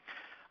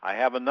 I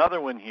have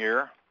another one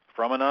here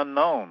from an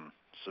unknown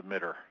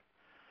submitter.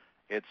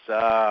 It's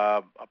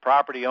a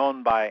property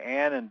owned by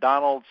Ann and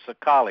Donald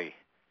Sakali.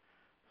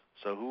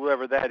 So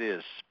whoever that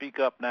is, speak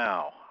up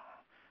now.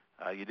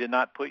 You did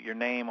not put your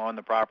name on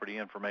the property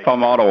information.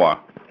 From Ottawa.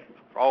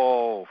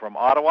 Oh, from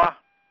Ottawa?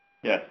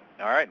 Yes.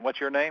 All right, what's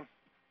your name?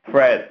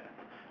 Fred.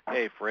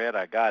 Hey, Fred,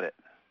 I got it.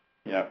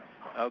 Yep.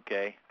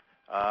 Okay.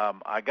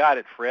 I got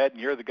it, Fred, and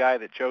you're the guy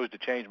that chose to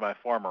change my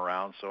form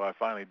around, so I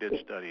finally did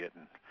study it.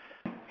 And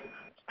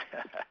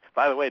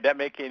by the way, did that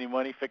make any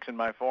money fixing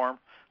my form?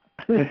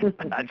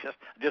 I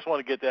just want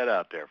to get that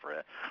out there,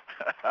 Fred.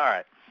 All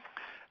right.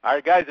 All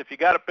right, guys, if you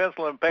got a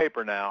pencil and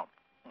paper now,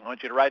 I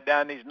want you to write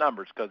down these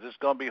numbers because it's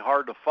going to be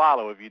hard to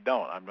follow if you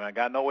don't. I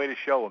got no way to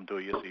show them to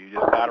you, so you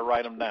just got to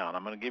write them down.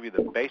 I'm going to give you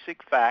the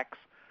basic facts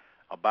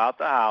about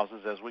the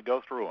houses as we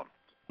go through them.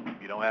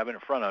 If you don't have it in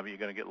front of you, you're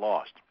going to get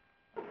lost.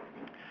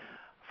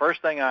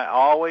 First thing I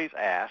always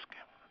ask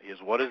is,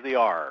 what is the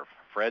ARV?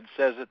 Fred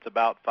says it's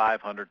about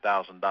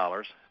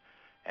 $500,000,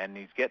 and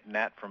he's getting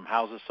that from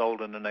houses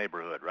sold in the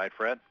neighborhood, right,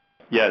 Fred?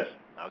 Yes.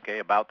 Okay,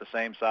 about the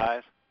same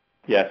size?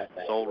 Yes.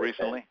 Sold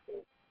recently?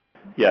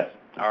 Yes.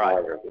 All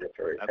right.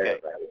 Okay.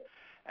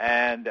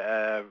 And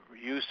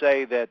you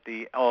say that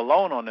the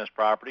loan on this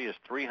property is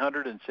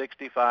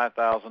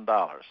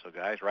 $365,000. So,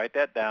 guys, write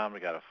that down. We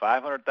got a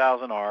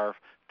 $500,000 ARV,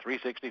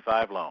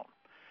 $365 loan.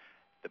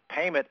 The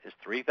payment is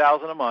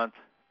 $3,000 a month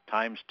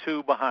times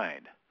 2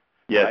 behind.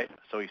 Yes. Right?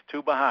 So he's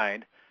 2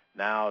 behind.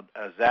 Now,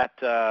 is that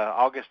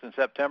August and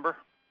September?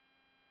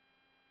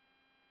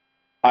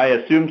 I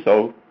assume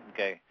so.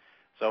 Okay.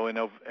 So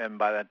and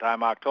by the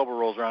time October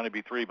rolls around, he'd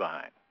be 3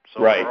 behind.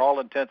 So Right. for all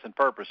intents and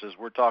purposes,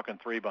 we're talking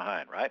 3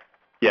 behind, right?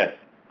 Yes.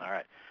 All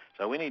right.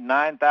 So we need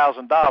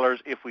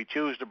 $9,000 if we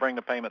choose to bring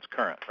the payments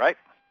current, right?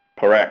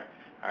 Correct.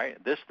 All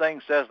right. This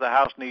thing says the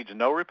house needs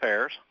no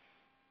repairs,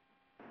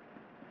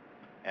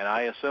 and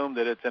I assume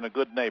that it's in a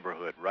good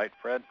neighborhood, right,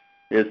 Fred?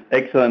 It's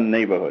excellent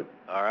neighborhood.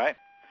 All right.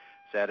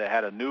 Said it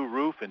had a new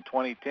roof in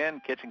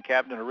 2010, kitchen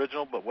cabinet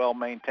original, but well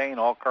maintained,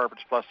 all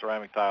carpets plus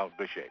ceramic tile,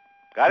 good shape.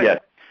 Got it? Yes.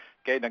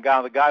 Okay.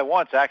 Now the guy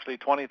wants actually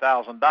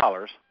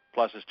 $20,000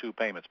 plus his 2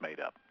 payments made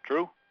up.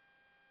 True?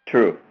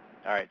 True.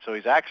 All right. So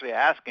he's actually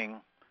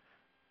asking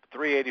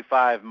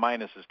 $385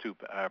 minus his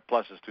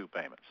plus his 2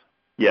 payments.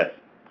 Yes.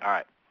 All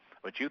right.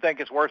 But you think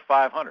it's worth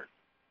 $500?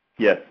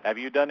 Yes. Have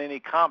you done any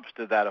comps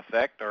to that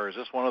effect, or is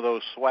this one of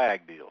those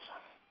swag deals?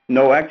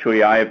 No,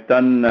 actually, I've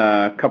done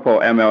a couple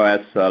of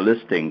MLS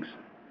listings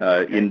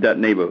in that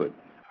neighborhood.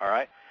 All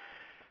right.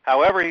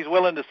 However, he's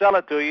willing to sell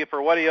it to you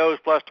for what he owes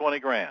plus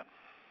 $20,000.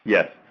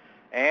 Yes.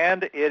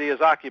 And it is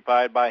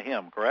occupied by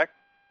him, correct?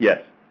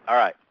 Yes. All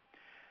right.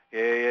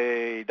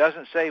 He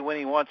doesn't say when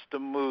he wants to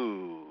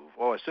move.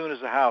 Oh, as soon as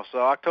the house,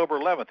 October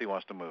 11th he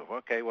wants to move.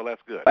 Okay, well,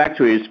 that's good.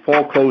 Actually, it's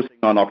foreclosing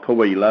on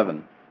October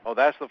 11th. Oh,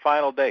 that's the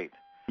final date.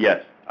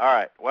 Yes. All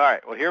right. Well,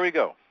 here we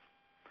go.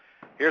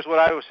 Here's what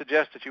I would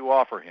suggest that you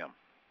offer him.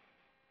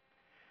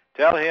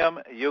 Tell him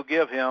you'll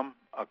give him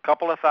a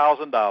couple of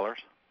 $1,000,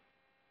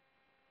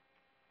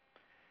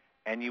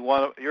 and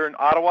you're in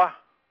Ottawa?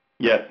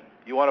 Yes.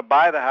 You want to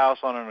buy the house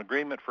on an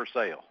agreement for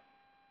sale.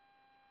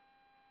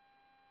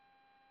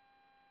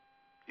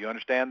 Do you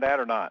understand that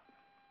or not?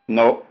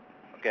 No.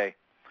 Okay.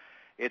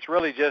 It's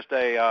really just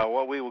a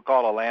what we would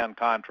call a land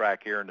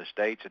contract here in the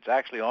States. It's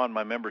actually on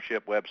my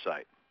membership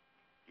website.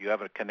 You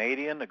have a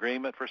Canadian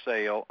agreement for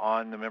sale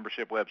on the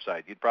membership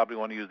website. You'd probably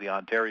want to use the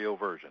Ontario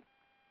version.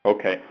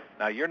 Okay.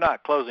 Now, you're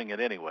not closing it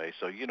anyway,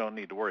 so you don't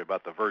need to worry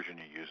about the version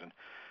you're using.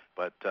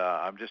 But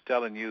I'm just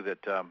telling you that,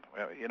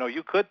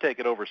 you could take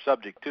it over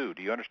subject to.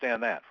 Do you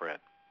understand that, Fred?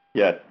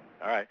 Yes.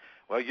 All right.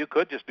 Well, you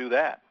could just do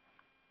that.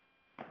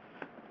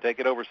 Take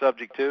it over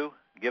subject to,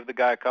 give the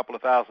guy a couple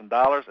of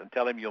 $1,000, and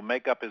tell him you'll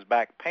make up his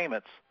back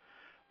payments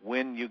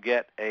when you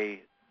get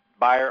a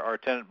buyer or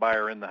tenant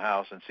buyer in the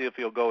house, and see if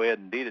he'll go ahead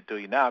and deed it to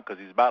you now, because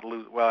he's about to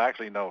lose. Well,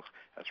 actually, no.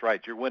 That's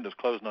right. Your window's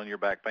closing on your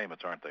back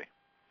payments, aren't they?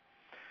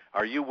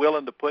 Are you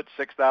willing to put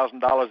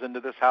 $6,000 into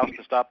this house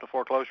to stop the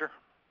foreclosure?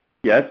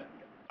 Yes.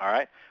 All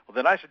right. Well,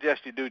 then I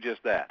suggest you do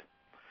just that.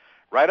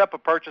 Write up a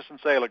purchase and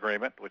sale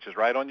agreement, which is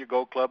right on your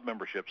Gold Club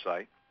membership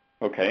site,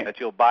 Okay. that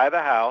you'll buy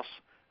the house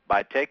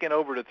by taking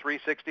over to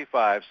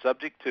 365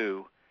 subject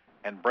to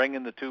and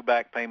bringing the 2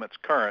 back payments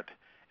current,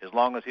 as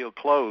long as he'll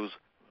close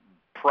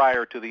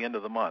prior to the end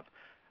of the month.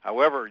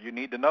 However, you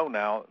need to know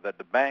now that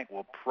the bank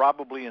will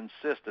probably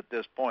insist at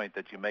this point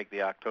that you make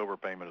the October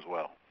payment as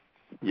well.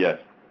 Yes.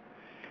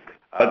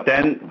 But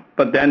then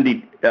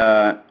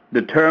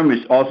the term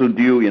is also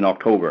due in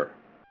October.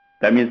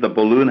 That means the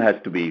balloon has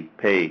to be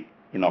paid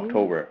in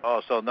October.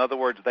 Oh, so in other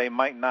words, they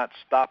might not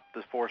stop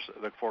the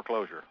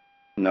foreclosure.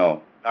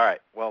 No. All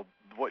right. Well,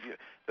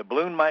 the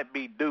balloon might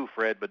be due,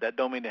 Fred, but that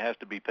don't mean it has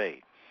to be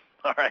paid.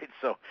 All right.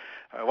 So,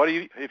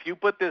 if you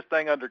put this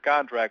thing under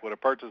contract with a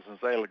purchase and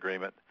sale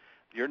agreement,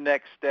 your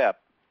next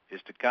step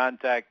is to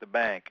contact the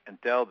bank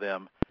and tell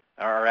them,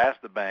 or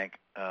ask the bank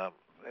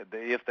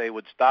if they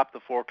would stop the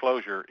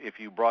foreclosure if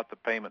you brought the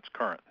payments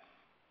current.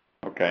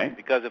 Okay.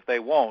 Because if they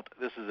won't,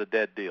 this is a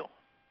dead deal.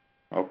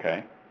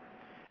 Okay.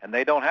 And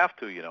they don't have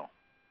to,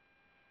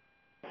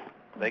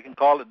 They can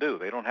call it due.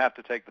 They don't have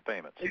to take the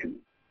payments.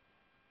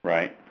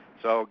 Right.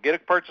 So get a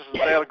purchase and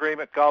sale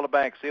agreement, call the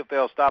bank, see if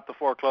they'll stop the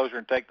foreclosure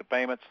and take the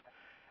payments.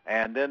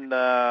 And then,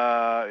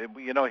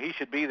 he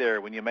should be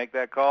there when you make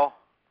that call.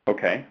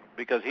 Okay.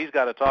 Because he's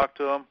got to talk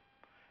to him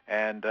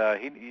and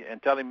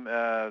tell him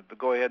to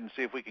go ahead and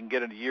see if we can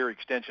get a year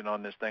extension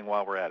on this thing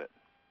while we're at it.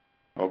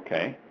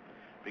 Okay.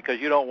 Because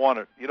you don't want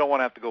to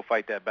have to go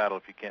fight that battle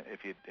if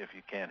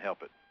you can't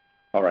help it.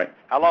 All right.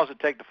 How long does it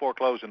take to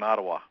foreclose in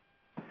Ottawa?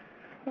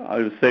 I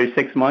would say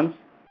 6 months.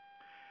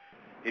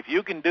 If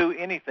you can do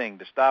anything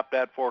to stop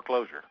that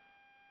foreclosure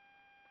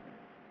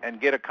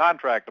and get a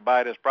contract to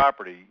buy this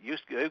property,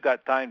 you've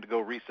got time to go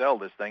resell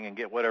this thing and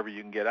get whatever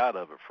you can get out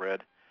of it,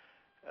 Fred.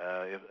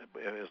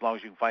 As long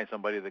as you can find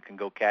somebody that can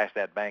go cash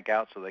that bank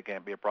out so they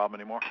can't be a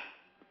problem anymore.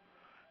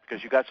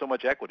 Because you got so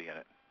much equity in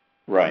it.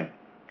 Right.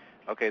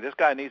 Okay, this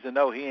guy needs to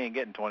know he ain't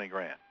getting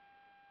 $20,000.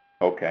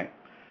 Okay.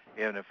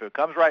 And if it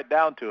comes right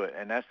down to it,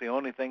 and that's the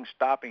only thing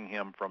stopping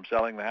him from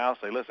selling the house,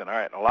 say, listen, all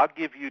right, well, I'll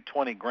give you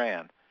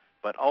 $20,000,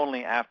 but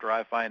only after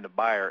I find a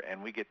buyer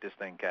and we get this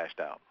thing cashed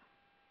out.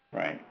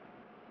 Right.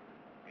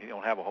 He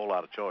don't have a whole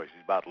lot of choice.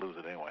 He's about to lose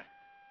it anyway.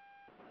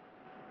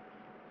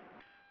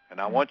 And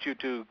I want you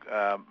to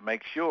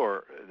make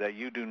sure that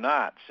you do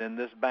not send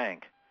this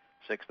bank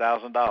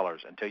 $6,000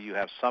 until you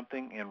have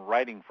something in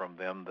writing from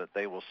them that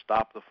they will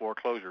stop the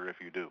foreclosure if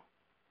you do.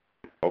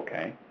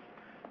 Okay.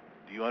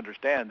 Do you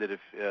understand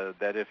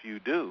that if you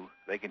do,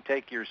 they can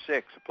take your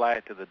 6, apply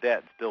it to the debt,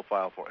 and still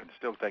file for it, and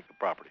still take the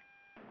property?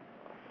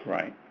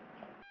 Right.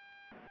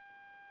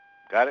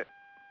 Got it?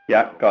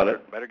 Yeah, got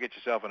it. Better get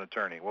yourself an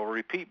attorney. Well,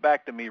 repeat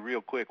back to me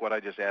real quick what I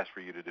just asked for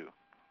you to do.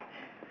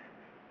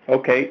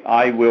 Okay,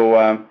 I will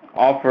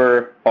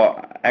offer.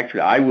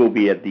 Actually, I will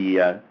be at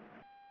the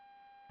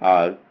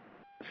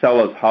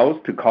seller's house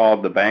to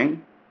call the bank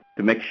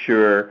to make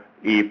sure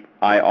if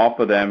I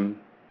offer them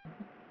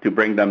to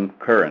bring them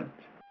current.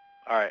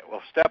 All right.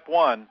 Well, step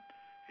 1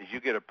 is you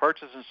get a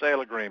purchase and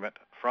sale agreement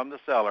from the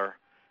seller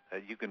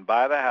that you can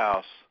buy the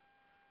house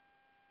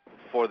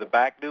for the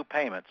back due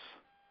payments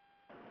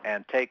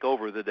and take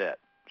over the debt,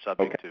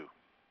 subject to.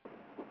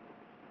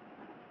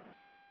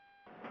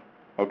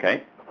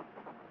 Okay.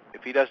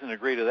 If he doesn't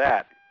agree to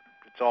that,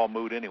 it's all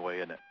moot anyway,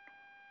 isn't it?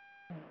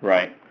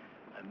 Right.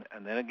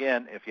 And then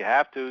again, if you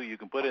have to, you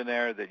can put in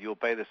there that you'll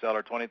pay the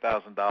seller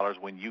 $20,000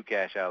 when you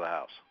cash out of the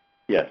house.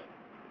 Yes.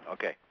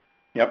 Okay.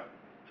 Yep.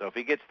 So if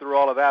he gets through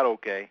all of that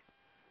okay,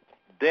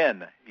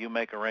 then you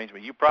make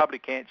arrangement. You probably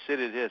can't sit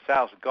at his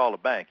house and call the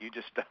bank. You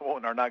just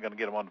are not going to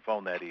get him on the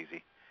phone that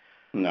easy.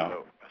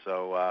 No.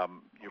 So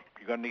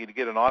you're going to need to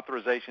get an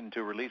authorization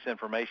to release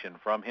information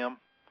from him,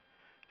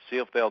 see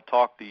if they'll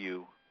talk to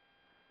you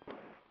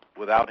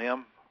without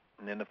him,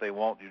 and then if they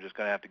won't, you're just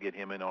going to have to get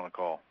him in on a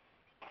call.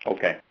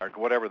 Okay. Or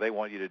whatever they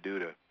want you to do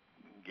to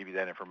give you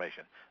that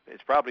information.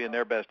 It's probably in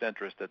their best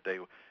interest that they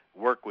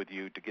work with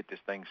you to get this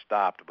thing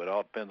stopped, but it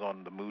all depends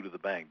on the mood of the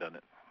bank, doesn't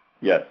it?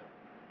 Yes.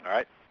 All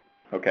right?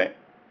 Okay.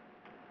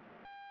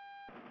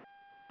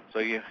 So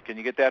can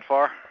you get that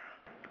far?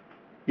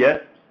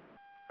 Yes.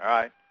 All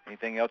right.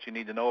 Anything else you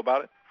need to know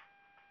about it?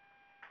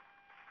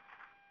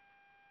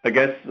 I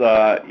guess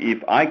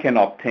if I can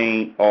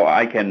obtain or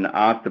I can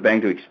ask the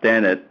bank to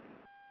extend it,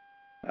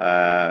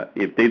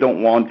 if they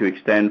don't want to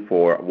extend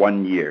for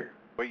 1 year.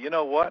 Well, you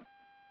know what?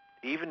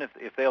 Even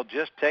if they'll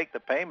just take the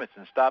payments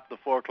and stop the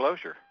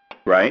foreclosure,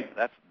 Right.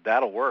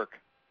 that'll work.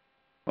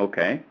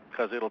 Okay.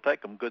 Because it'll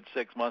take them good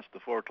 6 months to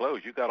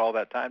foreclose. You've got all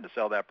that time to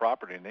sell that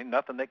property, and there's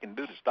nothing they can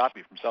do to stop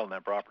you from selling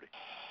that property.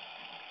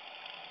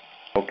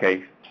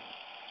 Okay.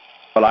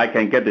 But I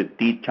can get the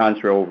deed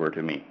transfer over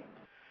to me.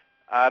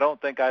 I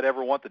don't think I'd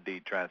ever want the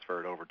deed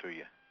transferred over to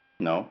you.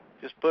 No.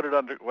 Just put it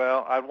under.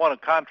 Well, I'd want a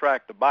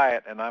contract to buy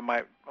it, and I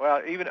might.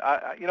 Well, even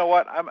you know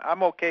what?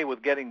 I'm okay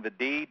with getting the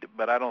deed,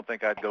 but I don't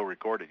think I'd go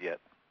record it yet.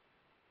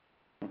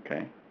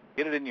 Okay.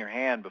 Get it in your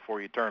hand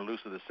before you turn loose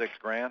of the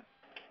 $6,000.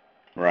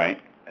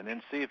 Right. And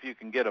then see if you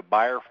can get a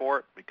buyer for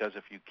it, because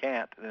if you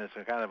can't, then it's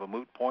a kind of a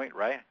moot point,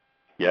 right?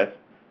 Yes.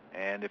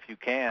 And if you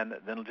can,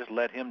 then just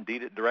let him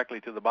deed it directly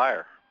to the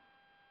buyer.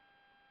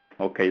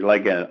 Okay,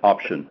 like an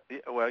option.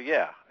 Well,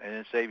 yeah, and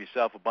then save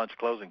yourself a bunch of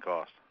closing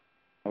costs.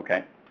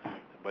 Okay.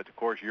 But, of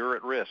course, you're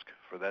at risk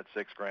for that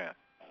 $6,000. And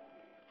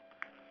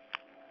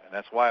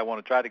that's why I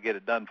want to try to get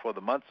it done before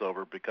the month's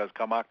over, because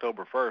come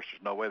October 1st,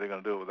 there's no way they're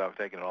going to do it without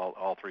taking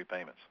all 3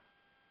 payments.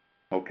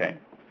 Okay.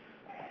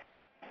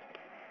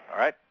 All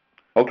right?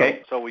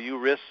 Okay. So will you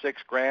risk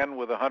 $6,000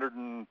 with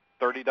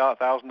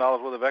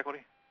 $130,000 worth of equity?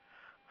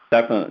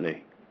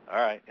 Definitely.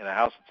 All right, in a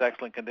house that's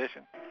excellent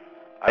condition?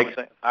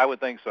 I would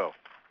think so.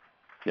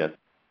 Yes.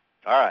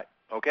 All right,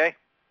 okay?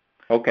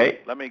 Okay.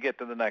 Let me get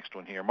to the next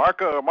one here.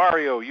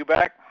 Mario, you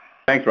back?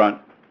 Thanks,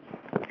 Ron.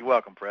 You're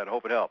welcome, Fred. I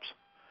hope it helps.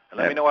 And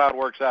let me know how it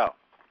works out.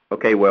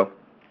 Okay, Will.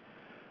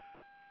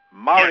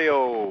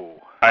 Mario.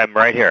 I'm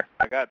right here.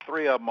 I got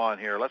 3 of them on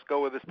here. Let's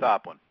go with this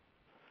top one.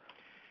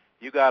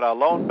 You got a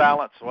loan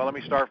balance. Well, let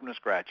me start from the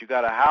scratch. You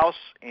got a house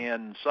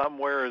in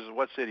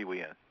what city we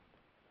in?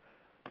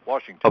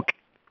 Washington. Okay.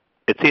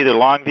 It's either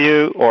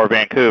Longview or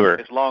Vancouver.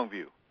 It's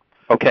Longview.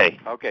 Okay.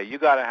 Okay, you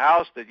got a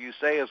house that you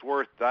say is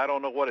worth, I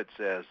don't know what it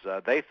says.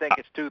 They think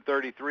it's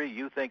 $233.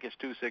 You think it's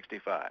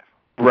 $265.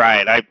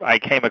 Right. I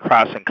came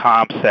across some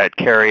comps that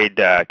carried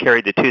the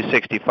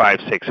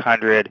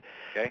 265-600.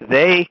 Okay.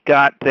 They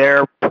got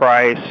their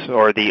price,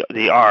 or the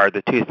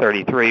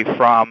 233,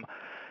 from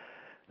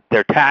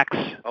their tax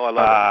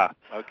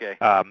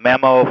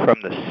memo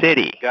from the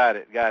city. Got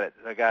it.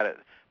 I got it.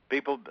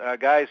 People,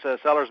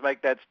 sellers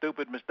make that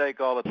stupid mistake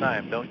all the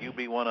time. Don't you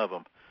be one of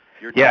them.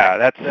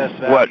 That's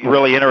what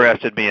really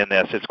interested me in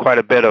this. It's quite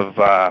a bit of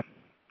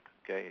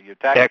your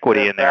tax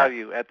equity in there.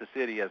 Value at the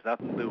city has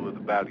nothing to do with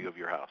the value of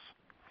your house.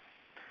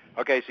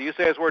 Okay, so you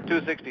say it's worth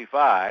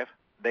 $265.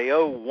 They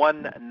owe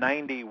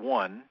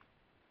 $191,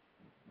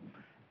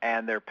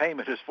 and their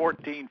payment is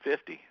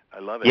 $1,450. I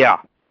love it.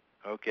 Yeah.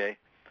 Okay,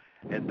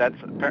 and that's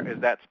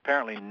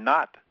apparently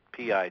not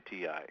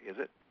PITI, is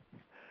it?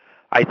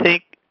 I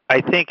think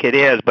it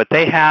is, but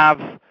they have.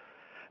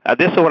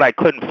 This is what I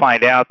couldn't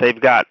find out. They've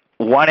got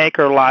 1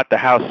 acre lot the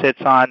house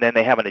sits on, then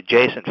they have an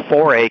adjacent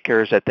 4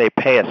 acres that they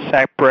pay a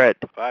separate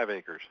 5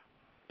 acres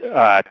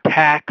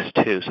tax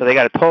to. So they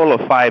got a total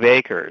of 5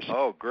 acres.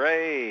 Oh,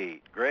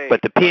 great.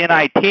 But the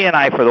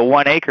T&I for the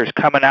 1 acre is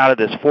coming out of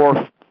this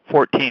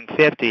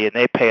 $1,450, and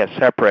they pay a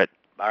separate.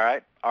 All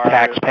right.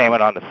 tax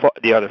payment on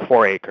the other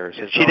 4 acres.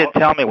 And she didn't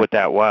tell me what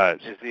that was.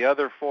 Is the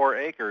other 4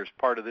 acres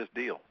part of this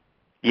deal?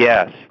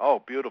 Yes.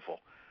 Oh, beautiful.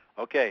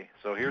 Okay,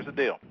 so here's the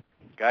deal.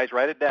 Guys,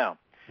 write it down.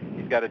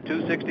 He's got a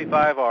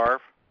 265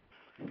 ARV.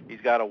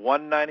 He's got a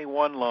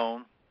 191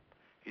 loan.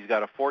 He's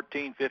got a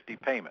 1450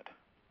 payment.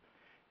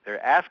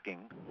 They're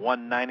asking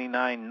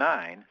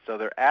 $199.9, so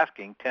they're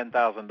asking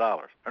 $10,000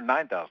 or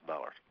 $9,000.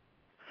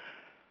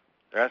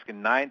 They're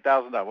asking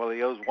 $9,000. Well,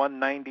 he owes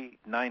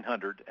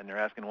 $190,900, and they're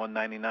asking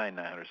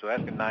 $199,900, so they're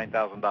asking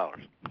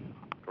 $9,000.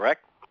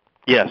 Correct?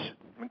 Yes.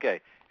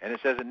 Okay. And it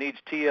says it needs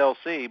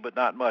TLC, but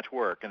not much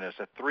work, and it's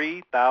a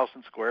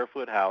 3,000 square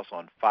foot house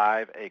on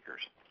 5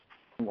 acres.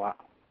 Wow.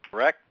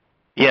 Correct?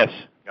 Yes.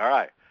 All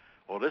right.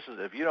 Well, this is,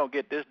 if you don't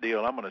get this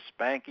deal, I'm going to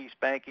spanky.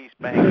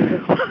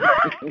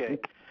 Okay.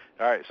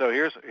 All right. So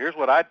here's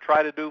what I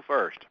try to do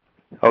first.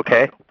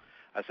 Okay.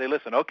 I say,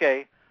 listen,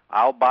 okay,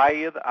 I'll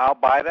buy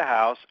the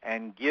house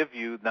and give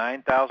you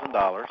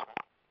 $9,000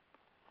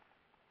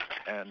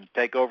 and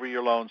take over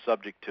your loan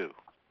subject to.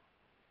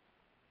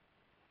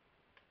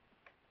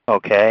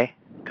 Okay.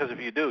 Because if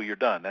you do, you're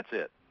done. That's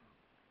it.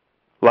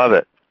 Love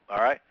it. All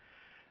right.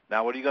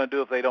 Now, what are you going to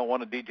do if they don't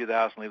want to deed you the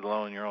house and leave the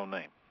loan in your own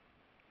name?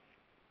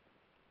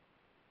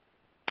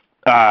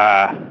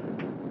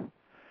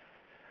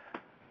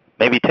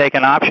 Maybe take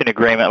an option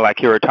agreement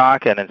like you were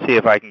talking and see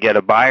if I can get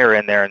a buyer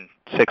in there in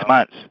 6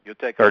 months You'll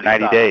take or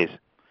 90 days.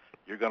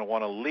 You're going to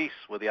want to lease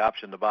with the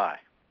option to buy.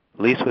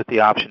 Lease with the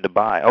option to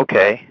buy.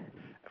 Okay.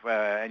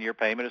 And your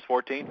payment is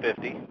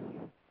 $1,450,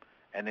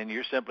 and then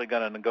you're simply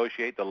going to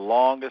negotiate the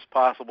longest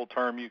possible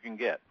term you can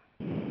get.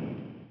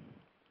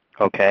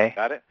 Okay.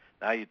 Got it?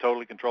 Now you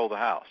totally control the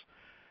house.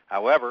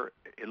 However,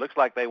 it looks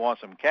like they want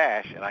some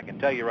cash, and I can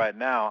tell you right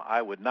now,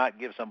 I would not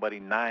give somebody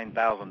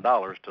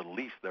 $9,000 to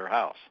lease their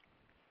house.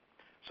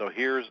 So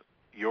here's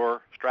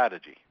your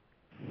strategy.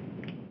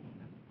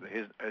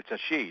 It's a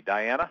she,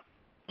 Diana?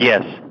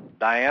 Yes.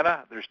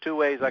 Diana, there's 2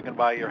 ways I can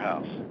buy your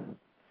house.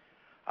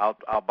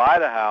 I'll buy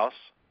the house.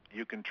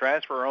 You can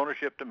transfer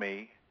ownership to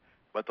me,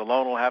 but the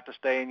loan will have to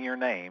stay in your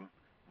name,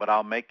 but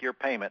I'll make your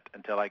payment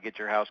until I get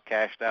your house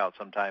cashed out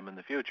sometime in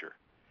the future.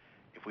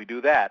 If we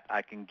do that,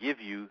 I can give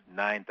you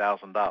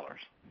 $9,000.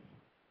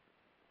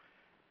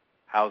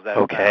 How's that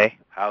okay.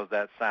 sound? How's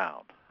that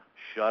sound?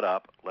 Shut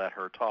up, let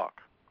her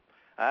talk.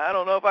 I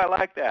don't know if I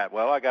like that.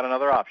 Well, I got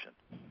another option.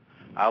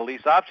 I'll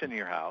lease option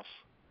your house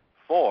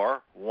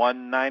for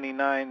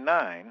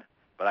 $199.9,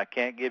 but I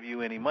can't give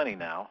you any money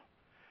now.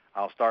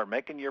 I'll start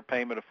making your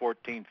payment of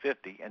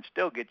 $1,450 and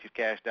still get you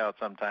cashed out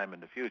sometime in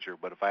the future.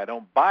 But if I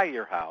don't buy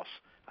your house,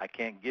 I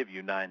can't give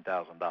you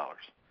 $9,000.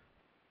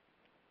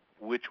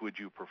 Which would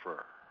you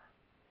prefer?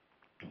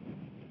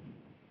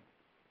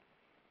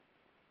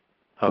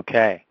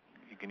 Okay.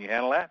 Can you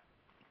handle that?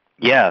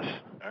 Yes.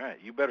 All right.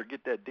 You better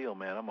get that deal,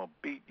 man. I'm going to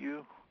beat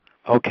you.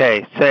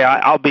 Okay. Say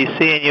I'll be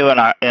seeing you in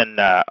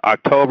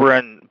October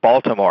in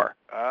Baltimore.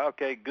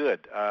 Okay,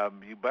 good.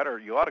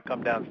 You ought to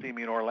come down and see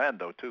me in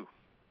Orlando, too.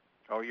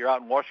 Oh, you're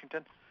out in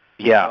Washington?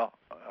 Yeah. Well,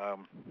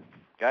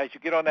 guys, you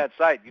get on that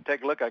site. You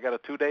take a look. I got a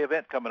 2-day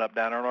event coming up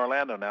down there in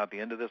Orlando now at the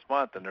end of this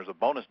month, and there's a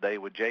bonus day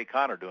with Jay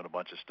Connor doing a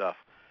bunch of stuff.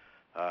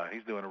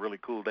 He's doing a really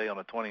cool day on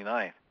the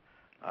 29th.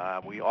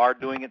 We are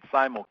doing it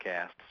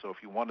simulcast, so if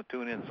you want to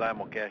tune in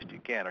simulcast, you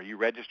can. Are you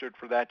registered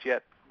for that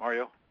yet,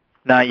 Mario?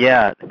 Not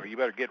yet. Or you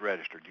better get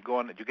registered.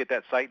 Did you get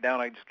that site down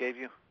I just gave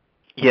you?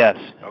 Yes.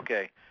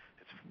 Okay.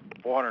 It's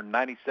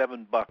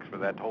 $497 for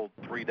that whole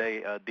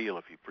 3-day deal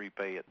if you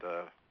prepay it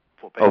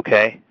full pay.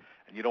 Okay.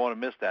 And you don't want to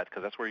miss that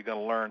because that's where you're going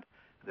to learn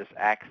this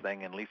ACT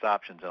thing and lease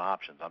options and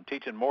options. I'm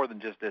teaching more than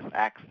just this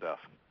ACT stuff.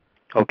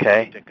 Okay.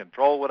 I'm teaching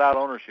control without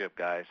ownership,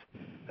 guys.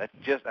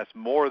 That's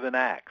more than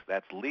ACT.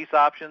 That's lease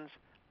options,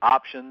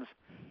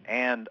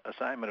 and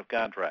assignment of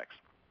contracts.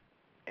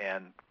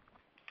 And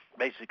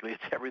basically,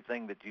 it's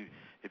everything that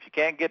if you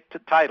can't get to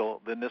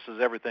title, then this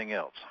is everything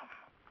else.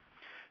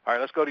 All right,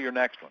 let's go to your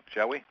next one,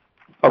 shall we?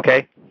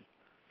 Okay.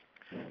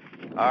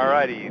 All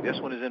righty. This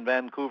one is in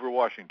Vancouver,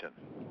 Washington.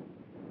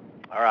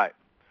 All right.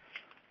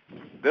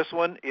 This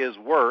one is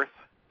worth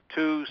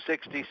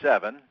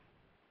 $267.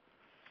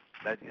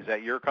 Is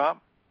that your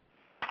comp?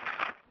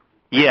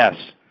 Yes.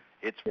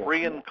 It's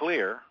free and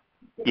clear.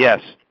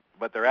 Yes.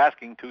 But they're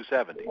asking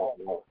 $270.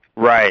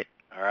 Right.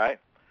 All right.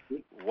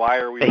 Why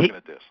are we looking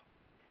at this?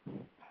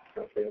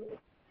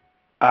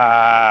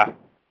 I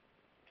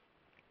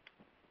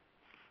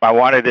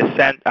wanted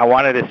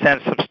to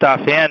send some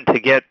stuff in to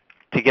get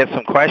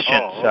some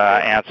questions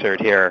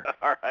answered here.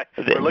 All right.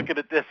 We're looking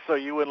at this so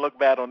you wouldn't look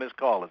bad on this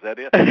call. Is that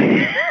it?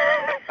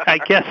 I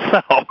guess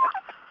so.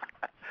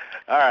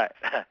 All right.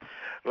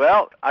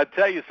 Well, I'll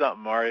tell you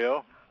something,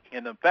 Mario.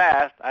 In the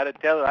past, I'd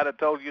have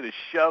told you to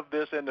shove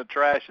this in the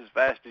trash as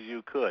fast as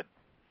you could.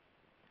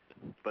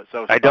 But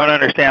I don't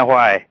understand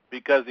why.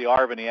 Because the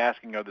ARV and the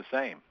asking are the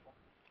same.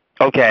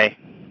 Okay.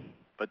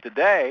 But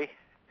today,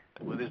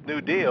 with this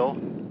new deal,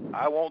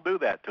 I won't do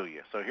that to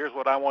you. So here's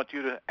what I want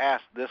you to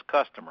ask this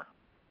customer.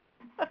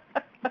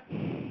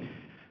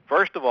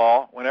 First of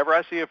all, whenever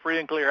I see a free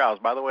and clear house,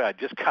 by the way, I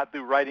just got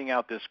through writing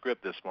out this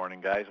script this morning,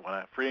 guys. When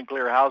I free and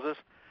clear houses,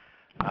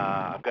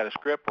 I've got a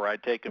script where I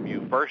take them,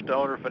 you first to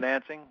owner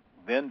financing,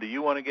 then do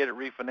you want to get it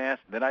refinanced,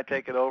 then I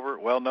take it over.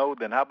 Well, no,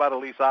 then how about a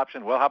lease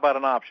option? Well, how about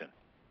an option?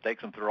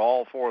 Takes them through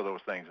all four of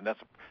those things, and this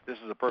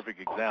is a perfect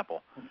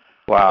example.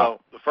 Wow.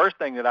 So the first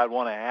thing that I'd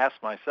want to ask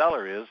my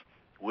seller is,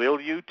 will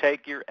you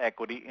take your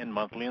equity in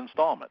monthly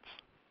installments?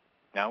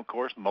 Now, of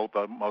course, most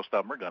of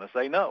them are going to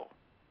say no.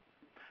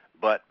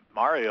 But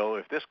Mario,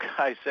 if this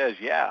guy says,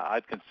 yeah,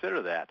 I'd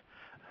consider that,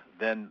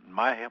 then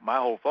my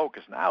whole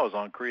focus now is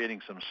on creating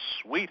some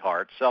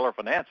sweetheart seller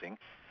financing,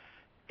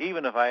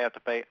 even if I have to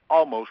pay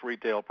almost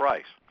retail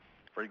price.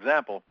 For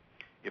example,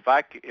 if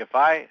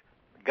I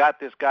got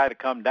this guy to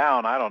come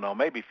down, I don't know,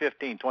 maybe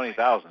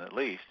 $15,000-$20,000 at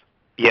least.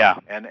 Yeah.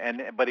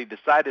 But he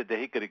decided that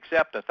he could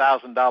accept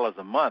 $1,000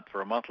 a month for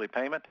a monthly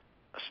payment,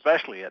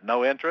 especially at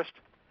no interest.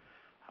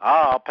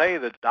 I'll pay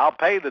the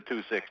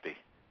 $260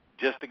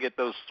 just to get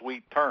those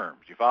sweet terms.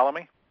 You follow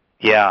me?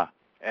 Yeah.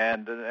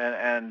 And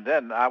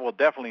then I will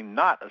definitely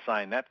not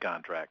assign that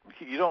contract.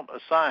 You don't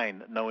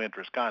assign no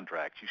interest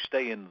contracts. You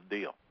stay in the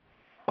deal.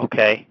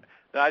 Okay.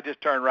 Then I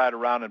just turn right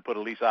around and put a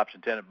lease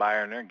option tenant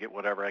buyer in there and get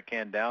whatever I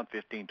can down,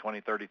 $15,000,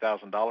 $20,000,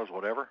 $30,000,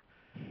 whatever,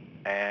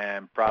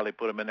 and probably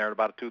put them in there at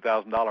about a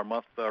 $2,000 a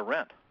month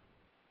rent.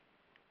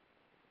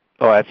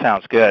 Oh, that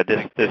sounds good.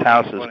 This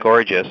house is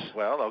gorgeous.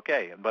 Well,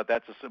 okay, but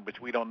but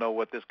we don't know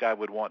what this guy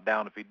would want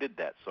down if he did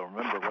that. So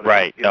remember, whatever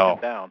right, he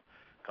gets down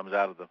comes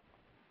out of the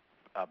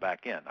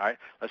back end. All right,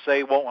 let's say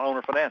he won't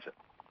owner finance it.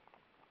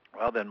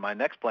 Well, then my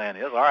next plan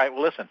is, all right,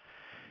 well, listen,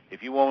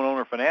 if you won't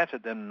owner finance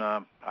it, then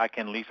I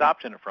can lease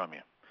option it from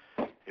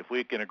you. If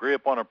we can agree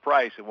upon a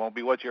price, it won't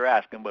be what you're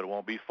asking, but it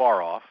won't be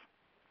far off.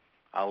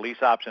 I'll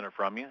lease option it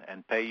from you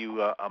and pay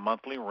you a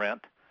monthly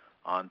rent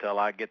until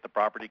I get the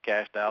property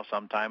cashed out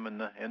sometime in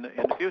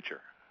the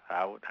future.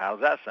 How does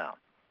that sound?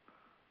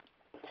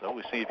 So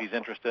we see if he's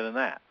interested in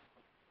that.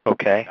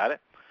 Okay. Got it?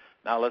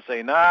 Now let's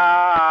say,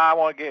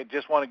 I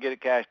just want to get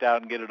it cashed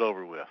out and get it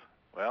over with.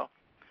 Well,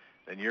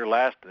 then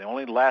the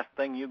only last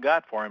thing you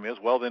got for him is,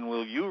 well, then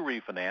will you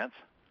refinance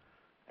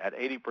at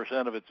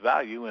 80% of its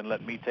value and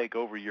let me take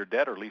over your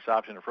debt or lease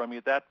option it from you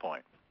at that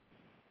point?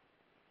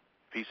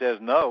 If he says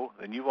no,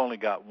 then you've only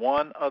got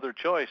one other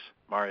choice,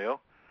 Mario.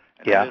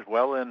 And yeah. It is,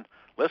 well, then,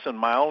 listen,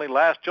 my only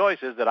last choice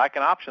is that I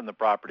can option the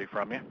property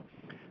from you.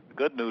 The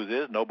good news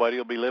is nobody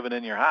will be living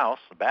in your house.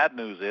 The bad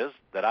news is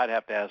that I'd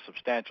have to have a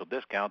substantial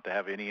discount to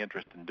have any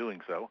interest in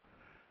doing so.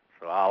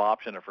 So I'll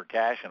option it for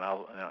cash, and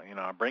I'll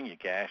bring you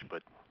cash,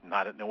 but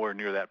not at nowhere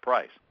near that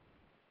price.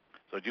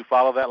 So did you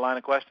follow that line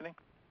of questioning?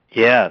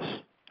 Yes.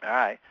 All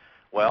right.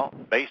 Well,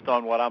 based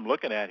on what I'm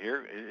looking at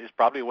here, it's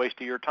probably a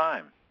waste of your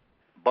time.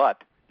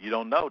 But you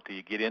don't know till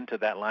you get into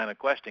that line of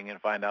questioning and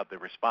find out the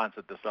response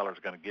that the seller's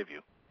going to give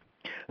you.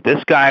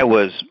 This guy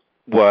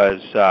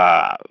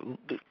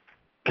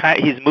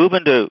he's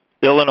moving to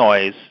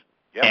Illinois,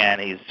 yep.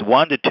 And he's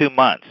 1 to 2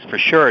 months. For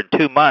sure, in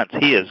 2 months,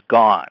 he is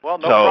gone. Well,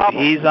 no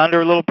problem. He's under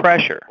a little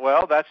pressure.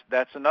 Well,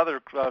 that's another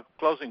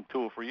closing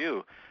tool for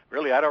you.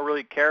 Really, I don't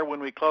really care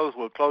when we close.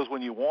 We'll close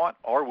when you want,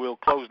 or we'll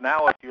close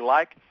now if you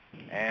like.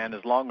 And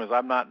as long as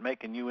I'm not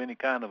making you any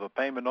kind of a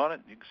payment on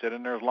it, you can sit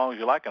in there as long as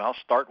you like, and I'll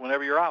start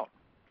whenever you're out.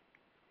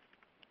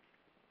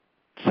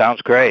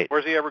 Sounds great.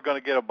 Where's he ever going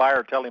to get a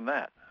buyer? Tell him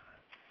that.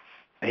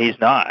 He's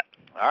not.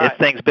 All right. This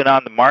thing's been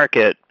on the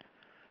market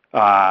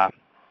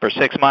for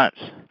 6 months,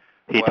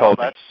 he told me. Well,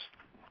 that's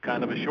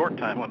kind of a short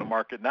time on the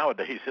market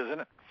nowadays,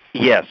 isn't it?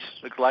 Yes.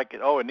 Looks like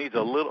it. It needs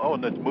a little.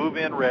 And it's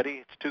move-in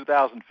ready. It's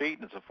 2,000 feet,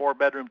 and it's a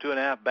 4-bedroom,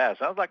 2.5 bath.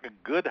 Sounds like a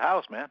good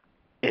house, man.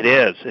 It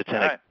is. It's in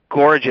a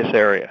gorgeous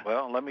area.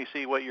 Well, let me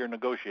see what your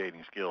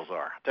negotiating skills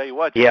are. I'll tell you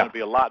what, you're going to be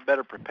a lot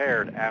better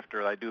prepared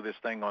after I do this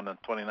thing on the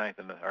 29th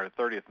or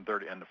 30th and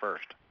 1st.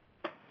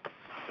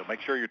 So make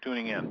sure you're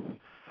tuning in.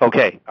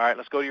 Okay. All right,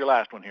 let's go to your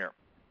last one here.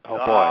 Oh,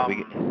 boy.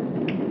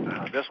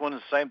 This one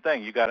is the same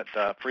thing. You got it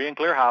free and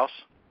clear house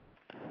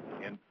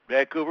in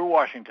Vancouver,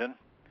 Washington.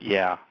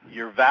 Yeah.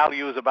 Your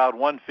value is about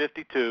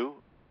 $152,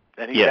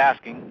 and he's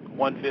asking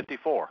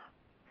 $154.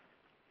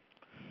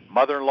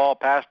 Mother-in-law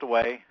passed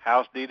away,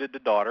 house deeded to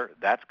daughter,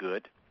 that's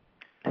good.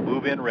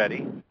 Move-in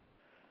ready,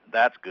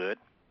 that's good.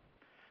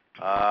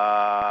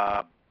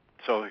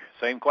 So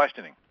same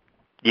questioning.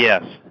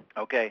 Yes.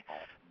 Okay.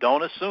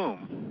 Don't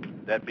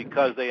assume that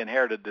because they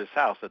inherited this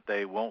house that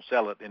they won't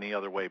sell it any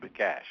other way but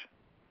cash.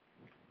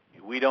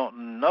 We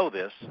don't know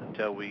this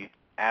until we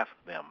ask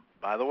them.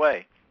 By the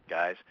way,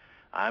 guys,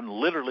 I'm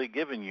literally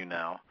giving you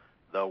now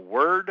the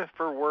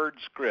word-for-word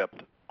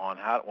script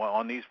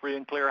on these free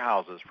and clear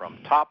houses from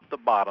top to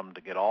bottom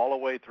to get all the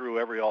way through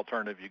every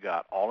alternative you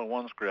got, all in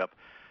one script.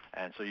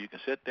 And so you can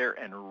sit there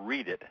and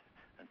read it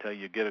until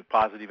you get a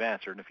positive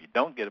answer. And if you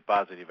don't get a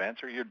positive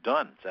answer, you're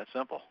done. It's that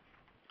simple.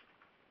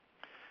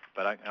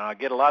 But I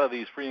get a lot of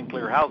these free and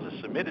clear houses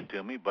submitted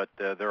to me, but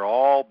they're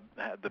all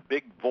the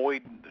big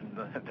void,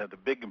 the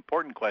big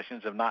important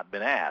questions have not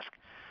been asked.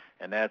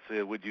 And that's,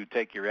 would you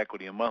take your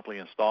equity in monthly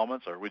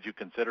installments, or would you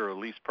consider a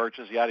lease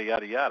purchase, yada,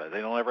 yada, yada. They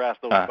don't ever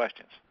ask those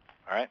questions.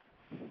 All right?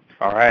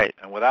 All right.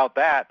 And without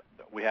that,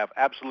 we have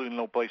absolutely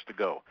no place to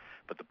go.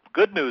 But the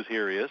good news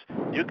here is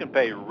you can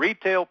pay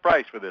retail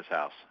price for this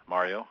house,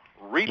 Mario.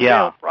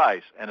 Retail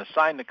price, and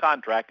assign the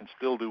contract and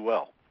still do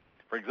well.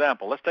 For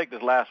example, let's take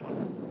this last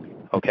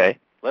one. Okay.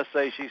 Let's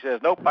say she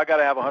says, nope, I got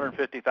to have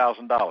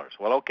 $150,000.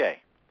 Well, okay.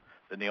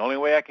 Then the only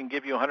way I can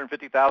give you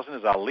 $150,000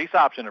 is I'll lease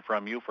option it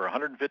from you for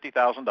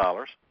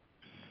 $150,000.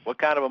 What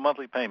kind of a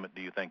monthly payment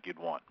do you think you'd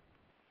want?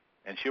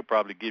 And she'll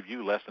probably give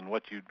you less than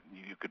what you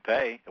could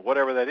pay.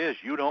 Whatever that is,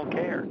 you don't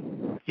care.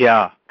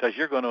 Yeah. Because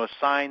you're going to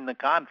assign the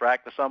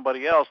contract to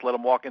somebody else, let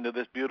them walk into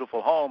this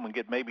beautiful home and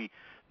get maybe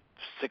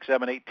 $6,000,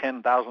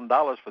 $7,000, $8,000,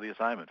 $10,000 for the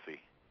assignment fee.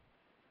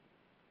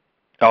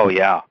 Oh,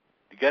 yeah.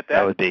 You get that?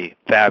 That would be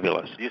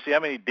fabulous. Do you see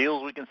how many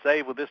deals we can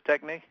save with this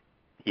technique?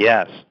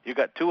 Yes. You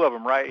got two of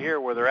them right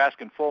here where they're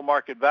asking full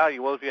market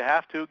value. Well, if you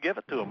have to, give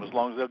it to them as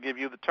long as they'll give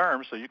you the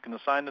terms so you can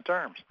assign the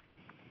terms.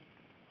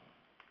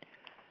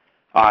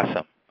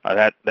 Awesome.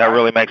 That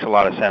really makes a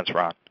lot of sense,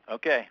 Ron.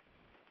 Okay.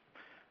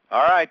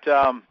 All right,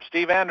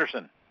 Steve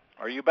Anderson,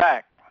 are you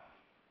back?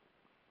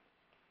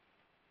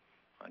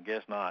 I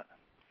guess not.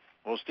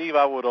 Well, Steve,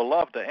 I would have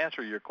loved to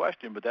answer your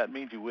question, but that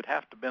means you would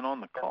have to have been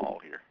on the call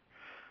here.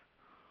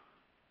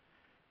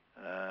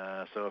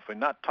 So if we're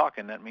not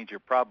talking, that means you're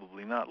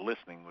probably not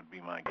listening would be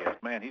my guess.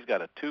 Man, he's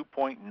got a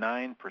 2.9%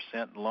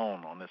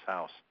 loan on this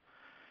house.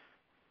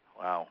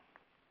 Wow.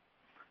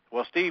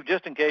 Well, Steve,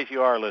 just in case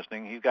you are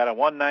listening, he's got a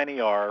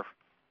 190R,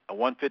 a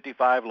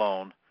 155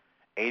 loan,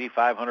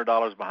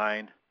 $8,500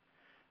 behind,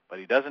 but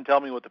he doesn't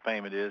tell me what the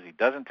payment is. He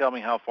doesn't tell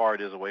me how far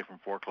it is away from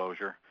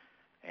foreclosure,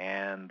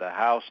 and the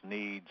house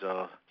needs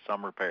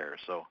some repairs.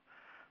 So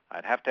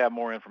I'd have to have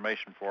more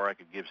information before I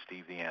could give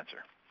Steve the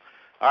answer.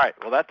 All right,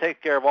 well, that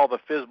takes care of all the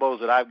FSBOs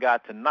that I've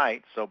got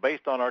tonight. So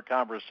based on our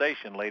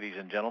conversation, ladies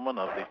and gentlemen,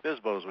 of the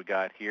FSBOs we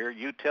got here,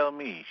 you tell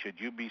me, should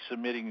you be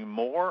submitting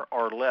more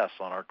or less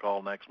on our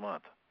call next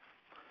month?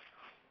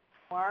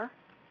 More.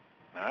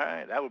 All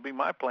right, that would be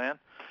my plan.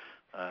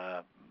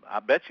 I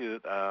bet you,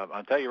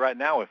 I'll tell you right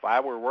now, if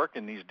I were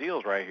working these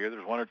deals right here,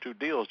 there's one or two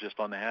deals just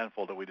on the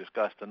handful that we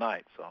discussed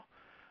tonight. So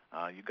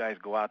you guys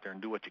go out there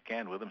and do what you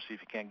can with them, see if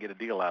you can't get a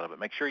deal out of it.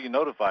 Make sure you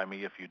notify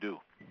me if you do.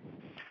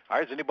 All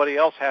right, does anybody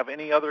else have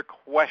any other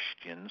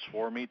questions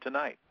for me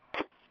tonight?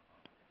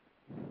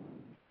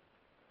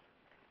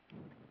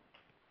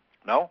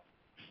 No?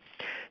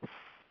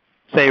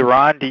 Say,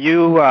 Ron, do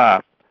you,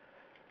 on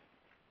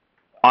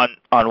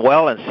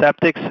well and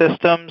septic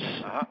systems,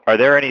 are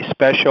there any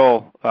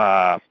special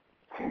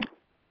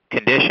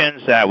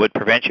conditions that would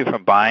prevent you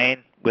from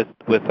buying with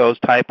those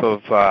type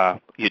of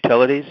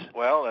utilities?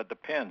 Well, it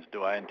depends.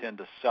 Do I intend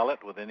to sell it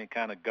with any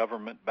kind of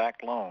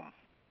government-backed loan?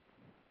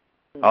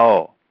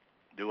 Oh.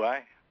 Do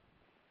I?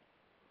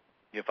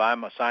 If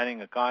I'm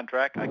assigning a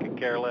contract, I could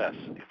care less.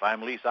 If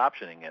I'm lease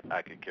optioning it,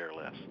 I could care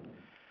less.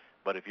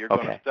 But if you're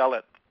going to sell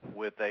it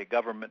with a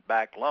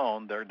government-backed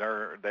loan,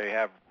 they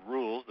have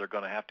rules. They're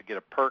going to have to get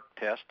a PERC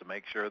test to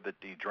make sure that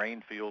the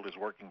drain field is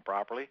working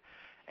properly,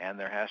 and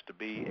there has to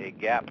be a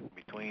gap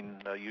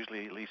between,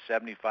 usually at least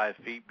 75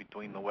 feet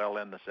between the well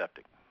and the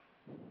septic.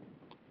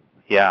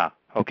 Yeah,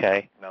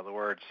 okay. In other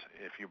words,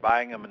 if you're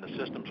buying them and the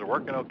systems are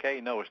working okay,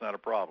 no, it's not a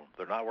problem. If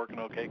they're not working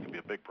okay, it can be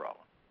a big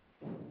problem.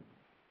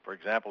 For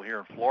example, here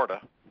in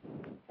Florida,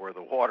 where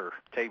the water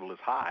table is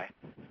high,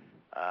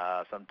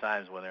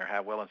 sometimes when they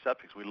have well and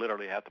septics, we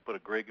literally have to put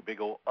a big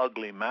old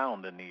ugly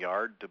mound in the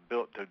yard to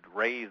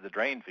raise the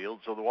drain field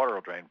so the water will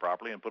drain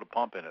properly and put a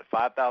pump in it.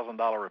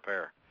 $5,000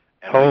 repair.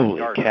 And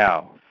holy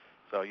cow.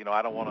 So,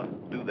 I don't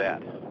want to do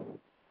that.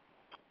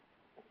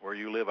 Where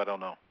you live, I don't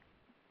know.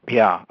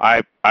 Yeah,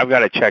 I've got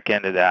to check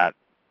into that.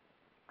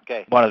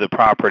 Okay. One of the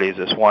properties,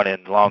 this one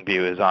in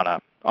Longview, is on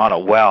a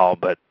well,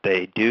 but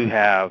they do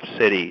have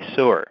city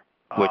sewer,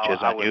 which is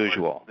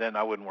unusual. Then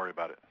I wouldn't worry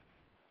about it.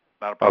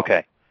 Not a problem.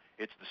 Okay.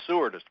 It's the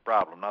sewer that's the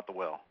problem, not the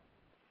well.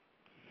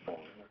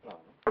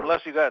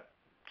 Unless you got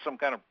some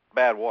kind of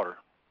bad water.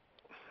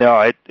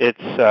 No,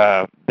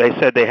 it's. They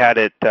said they had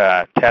it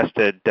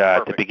tested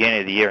at the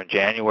beginning of the year in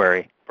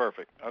January.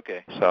 Perfect.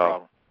 Okay. So, no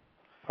problem.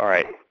 All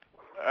right.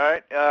 All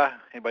right.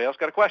 Anybody else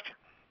got a question?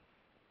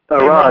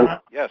 Ron.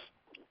 Yes.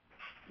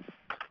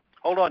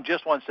 Hold on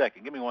just 1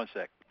 second. Give me 1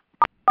 sec.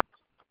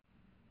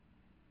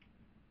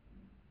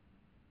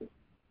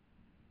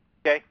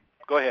 Okay.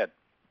 Go ahead.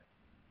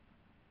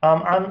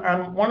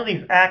 On one of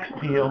these AXE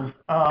deals,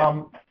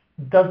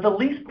 does the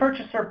lease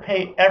purchaser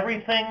pay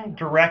everything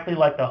directly,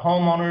 like the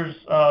homeowners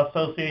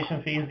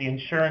association fees, the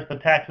insurance, the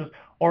taxes,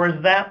 or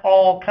is that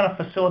all kind of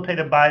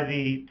facilitated by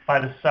the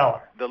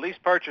seller? The lease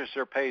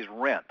purchaser pays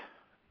rent,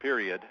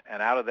 period,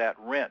 and out of that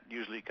rent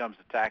usually comes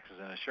the taxes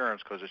and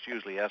insurance because it's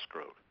usually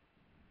escrowed.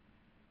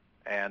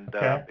 And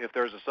if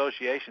there's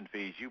association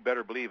fees, you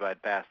better believe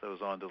I'd pass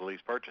those on to the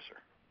lease purchaser.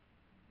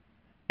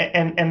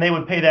 And they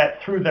would pay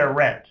that through their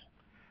rent?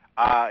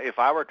 If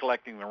I were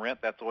collecting the rent,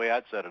 that's the way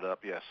I'd set it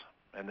up, yes.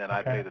 And then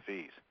I'd pay the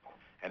fees.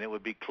 And it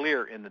would be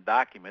clear in the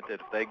document that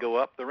if they go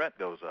up, the rent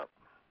goes up.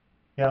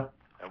 Yeah.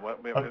 And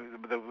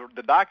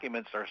the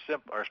documents are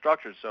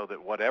structured so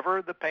that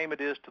whatever the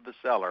payment is to the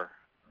seller,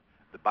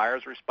 The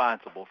buyer's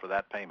responsible for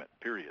that payment,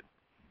 period.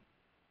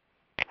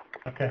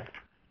 Okay.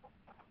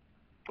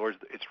 Or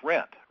it's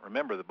rent.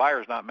 Remember, the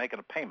buyer's not making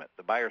a payment.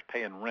 The buyer's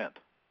paying rent.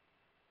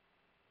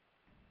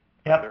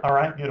 Yep. All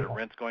right. Beautiful. Their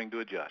rent's going to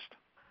adjust.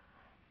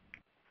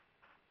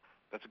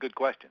 That's a good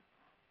question.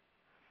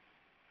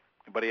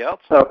 Anybody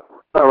else?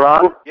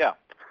 Ron? Yeah.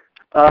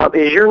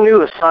 Is your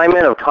new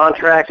assignment of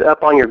contracts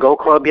up on your Go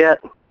Club yet?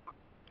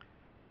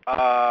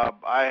 I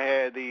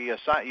had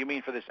you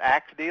mean for this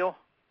ACT deal?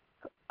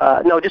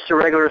 No, just a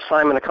regular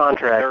assignment of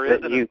contract. There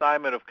is an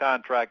assignment of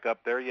contract up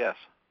there, yes.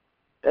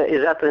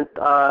 Is that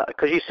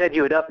because you said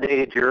you had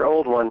updated your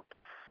old one,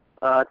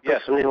 yes.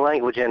 Put some new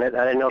language in it.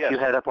 I didn't know if you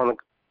had it up on the...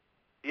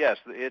 Yes,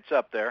 it's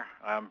up there.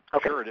 I'm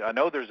sure. I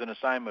know there's an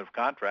assignment of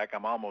contract.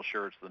 I'm almost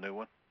sure it's the new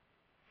one.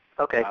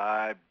 Okay.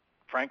 I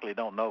frankly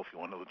don't know, if you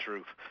want to know the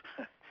truth.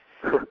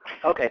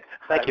 Okay,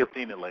 thank you. I haven't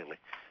seen it lately.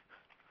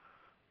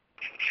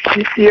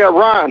 Yeah,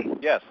 Ron.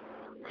 Yes.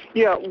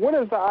 Yeah, what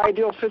is the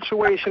ideal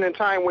situation and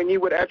time when you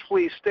would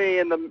actually stay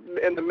in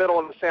the middle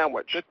of the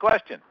sandwich? Good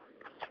question.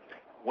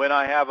 When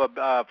I have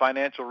a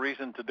financial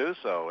reason to do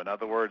so. In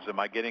other words, am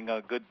I getting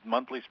a good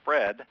monthly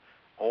spread,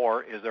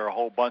 or is there a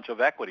whole bunch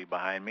of equity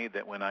behind me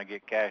that when I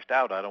get cashed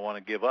out, I don't want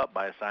to give up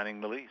by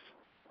assigning the lease?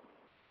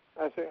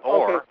 I see.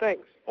 Or, okay,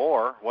 thanks.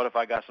 Or what if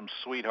I got some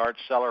sweetheart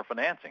seller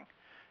financing,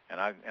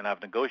 and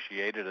I've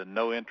negotiated a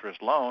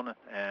no-interest loan,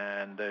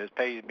 and it's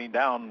paid me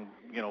down,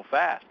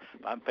 fast.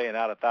 I'm paying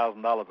out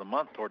 $1,000 a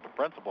month toward the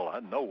principal.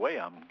 No way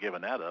I'm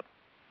giving that up.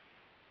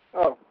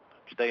 Oh.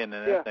 Staying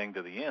in that thing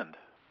to the end.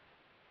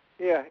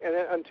 Yeah, and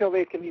then until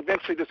they can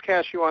eventually just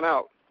cash you on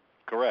out.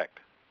 Correct,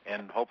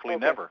 and hopefully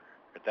never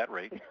at that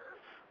rate.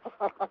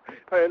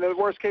 In the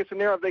worst case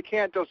scenario, if they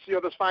can't, just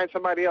find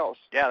somebody else.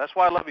 Yeah, that's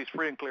why I love these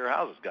free and clear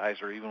houses,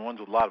 guys, or even ones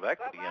with a lot of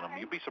equity in them.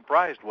 You'd be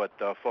surprised what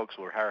folks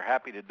are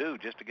happy to do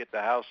just to get the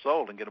house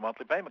sold and get a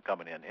monthly payment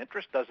coming in.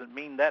 Interest doesn't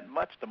mean that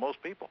much to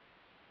most people.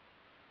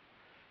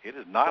 It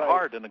is not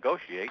hard to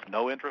negotiate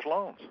no-interest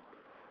loans.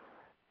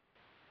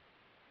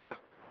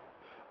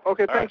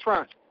 Okay, thanks,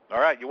 Ron. All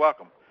right, you're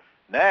welcome.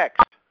 Next.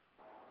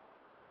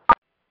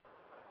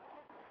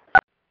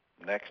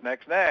 Next.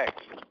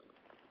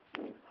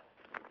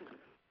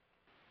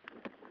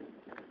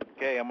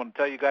 Okay, I'm going to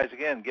tell you guys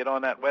again, get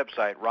on that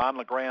website,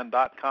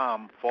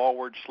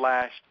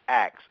 ronlegrand.com/ACTS,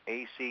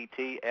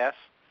 ACTS.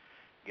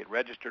 Get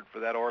registered for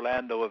that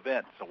Orlando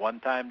event. It's a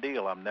one-time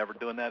deal. I'm never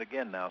doing that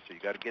again now, so you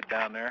got to get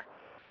down there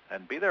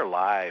and be there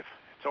live.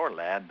 It's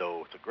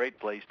Orlando. It's a great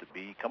place to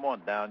be. Come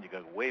on down. You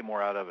get way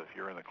more out of it if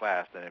you're in the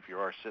class than if you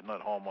are sitting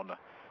at home on the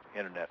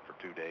internet for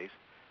 2 days.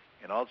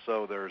 And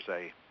also there's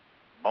a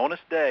bonus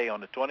day on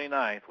the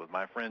 29th with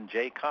my friend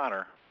Jay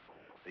Connor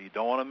that you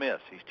don't want to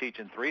miss. He's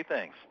teaching 3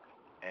 things,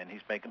 and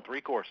he's making 3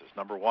 courses.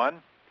 Number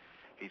 1,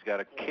 he's got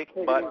a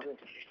kick-butt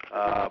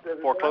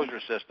foreclosure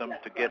system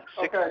to get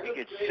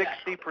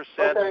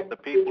 60% of the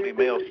people he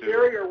mails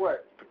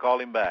to call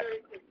him back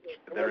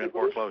if they're in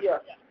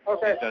foreclosure.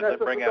 Okay. He's going to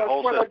bring that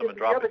whole system and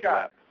drop it in your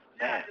lap.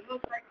 Man,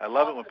 I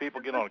love it when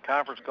people get on a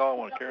conference call and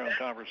want to carry on the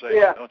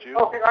conversation, don't you?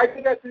 Okay, I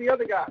think that's the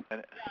other guy.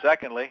 And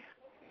secondly,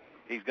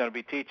 he's going to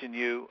be teaching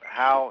you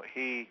how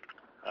he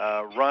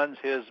runs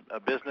his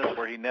business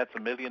where he nets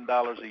 $1 million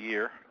a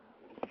year,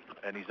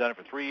 and he's done it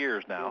for 3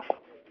 years now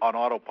on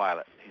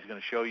autopilot. He's going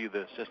to show you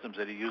the systems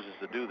that he uses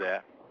to do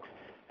that.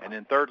 And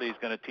then thirdly, he's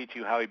going to teach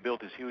you how he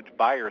built his huge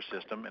buyer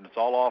system, and it's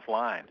all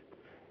offline.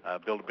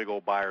 Build a big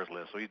old buyers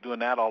list. So he's doing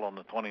that all on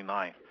the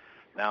 29th.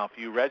 Now, if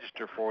you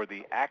register for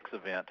the ACTS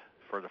event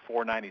for the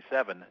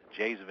 $497,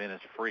 Jay's event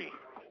is free.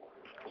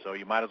 So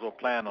you might as well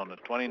plan on the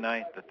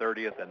 29th, the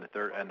 30th, and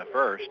the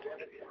 1st.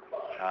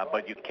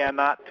 But you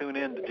cannot tune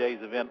in to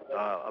Jay's event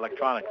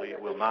electronically. It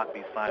will not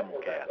be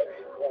simulcast.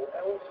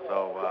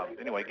 So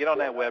anyway, get on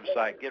that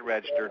website, get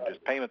registered. There's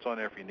payments on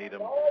there if you need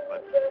them.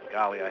 But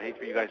golly, I hate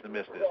for you guys to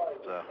miss this.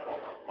 It's a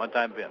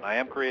one-time event. I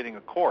am creating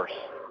a course,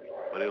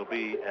 but it'll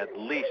be at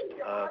least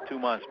 2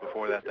 months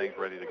before that thing's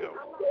ready to go.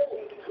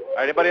 All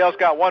right, anybody else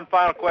got one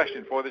final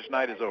question before this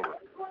night is over?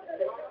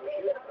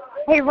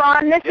 Hey,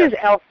 Ron, this is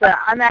Elsa.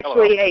 I'm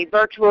actually a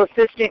virtual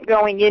assistant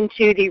going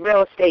into the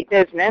real estate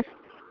business,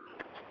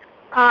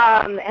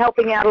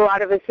 helping out a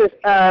lot of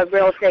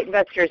real estate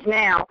investors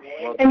now.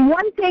 And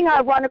one thing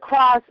I run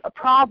across a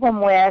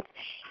problem with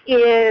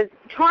is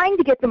trying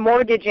to get the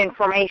mortgage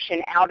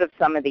information out of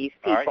some of these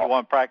people. All right, you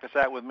want to practice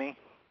that with me?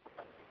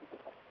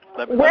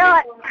 Let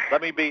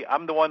me be.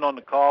 I'm the one on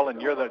the call,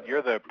 and you're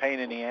the pain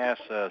in the ass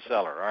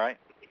seller. All right.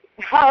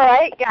 All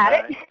right, got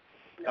it.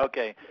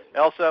 Okay,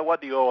 Elsa,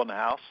 what do you owe on the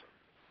house?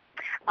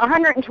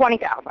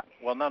 $120,000.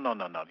 Well, no.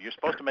 You're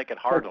supposed to make it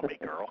hard on me,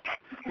 girl.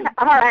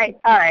 All right.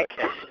 Okay.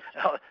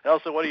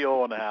 Elsa, what do you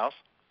owe on the house?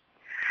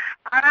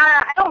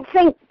 I don't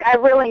think I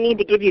really need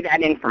to give you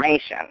that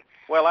information.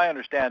 Well, I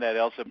understand that,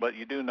 Elsa, but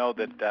you do know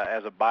that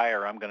as a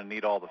buyer, I'm going to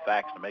need all the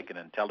facts to make an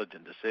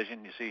intelligent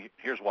decision. You see,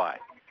 here's why.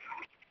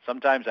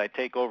 Sometimes I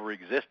take over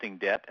existing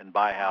debt and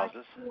buy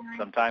houses.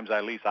 Sometimes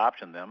I lease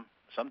option them.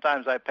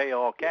 Sometimes I pay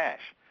all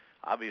cash.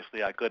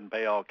 Obviously, I couldn't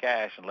pay all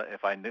cash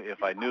if I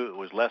knew it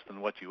was less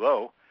than what you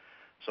owe.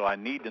 So I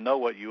need to know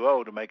what you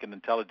owe to make an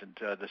intelligent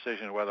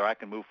decision whether I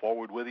can move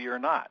forward with you or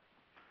not.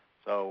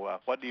 So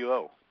what do you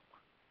owe?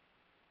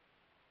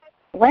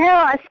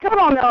 Well, I still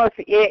don't know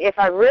if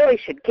I really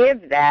should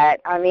give that.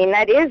 I mean,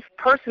 that is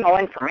personal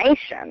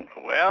information.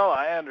 Well,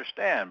 I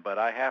understand, but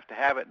I have to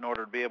have it in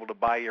order to be able to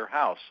buy your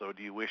house. So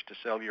do you wish to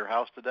sell your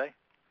house today?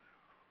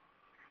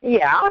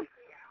 Yeah.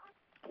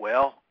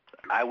 Well,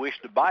 I wish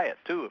to buy it,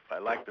 too, if I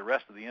like the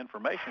rest of the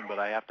information, but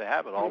I have to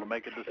have it all to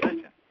make a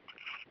decision.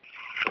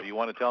 So do you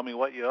want to tell me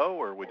what you owe,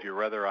 or would you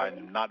rather I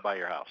not buy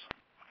your house?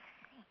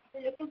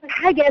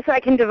 I guess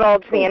I can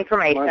divulge the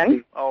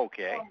information.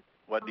 Okay.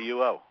 What do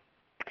you owe?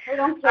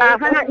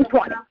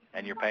 120.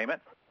 And your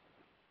payment?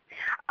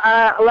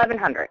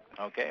 1100.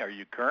 Okay. Are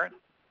you current?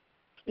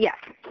 Yes.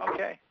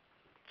 Okay.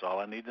 That's all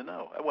I need to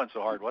know. That wasn't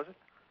so hard, was it?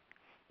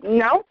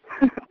 No.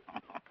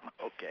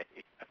 Okay.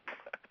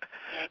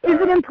 Is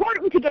it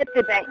important to get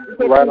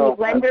the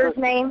lender's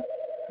name?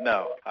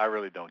 No, I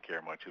really don't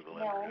care much who the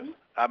lender is.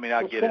 I mean,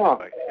 I get it.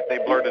 If they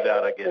blurt it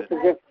out, I get it.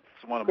 It's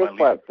one of my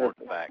least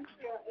important facts.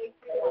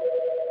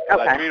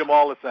 But I treat them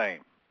all the same.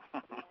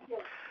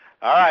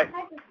 All right.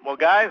 Well,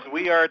 guys,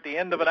 we are at the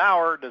end of an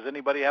hour. Does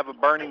anybody have a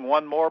burning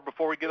one more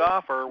before we get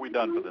off, or are we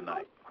done for the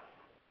night?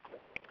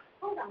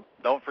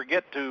 Don't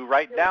forget to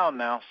write down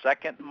now,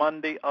 second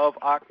Monday of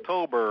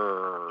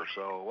October.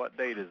 So what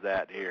date is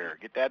that here?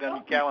 Get that on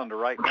your calendar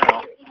right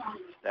now.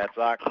 That's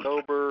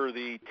October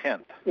the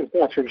 10th.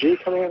 Dr. G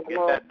coming in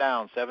tomorrow? Get that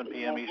down, 7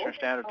 p.m. Eastern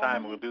Standard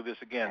Time. We'll do this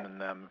again,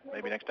 and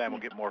maybe next time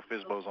we'll get more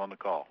FSBOs on the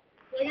call.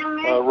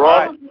 Ron,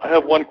 right. I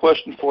have one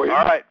question for you.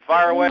 All right,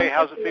 fire away.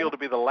 How's it feel to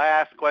be the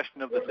last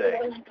question of the day?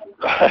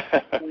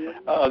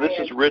 This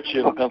is Rich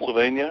in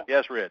Pennsylvania.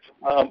 Yes, Rich.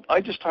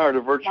 I just hired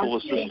a virtual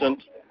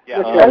assistant.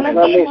 Yeah.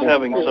 She's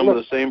having some of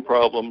the same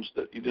problems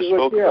that you just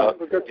spoke about.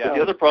 Yeah.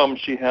 The other problem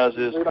she has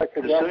is as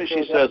soon as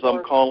she says,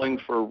 I'm calling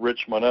for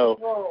Rich Monroe,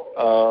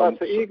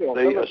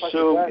 they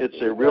assume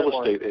it's a real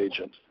estate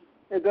agent.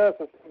 It does.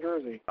 It's New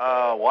Jersey.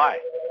 Why?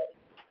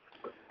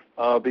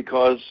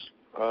 Because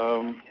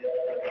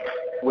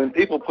when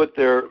people put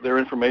their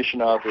information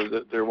out there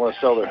that they want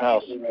to sell their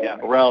house,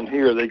 around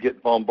here they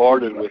get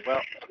bombarded with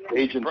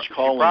agents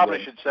calling. You probably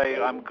them. should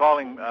say, I'm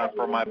calling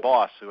for my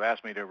boss who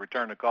asked me to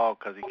return the call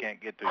because he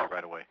can't get to you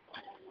right away.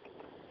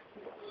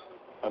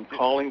 I'm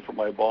calling for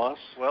my boss?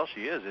 Well,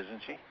 she is,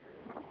 isn't she?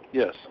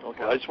 Yes.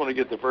 Okay. I just want to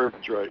get the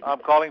verbiage right. I'm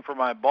calling for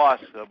my boss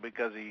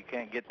because he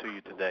can't get to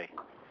you today.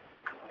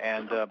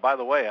 And by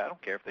the way, I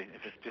don't care if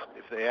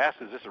they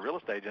ask, is this a real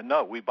estate agent?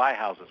 No, we buy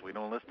houses. We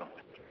don't list them.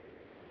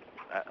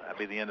 That'd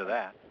be the end of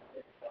that.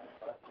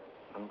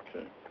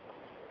 Okay.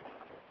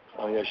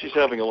 Oh yeah, she's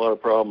having a lot of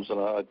problems, and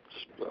I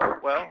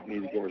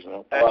need to give her some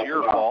help. That's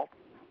your fault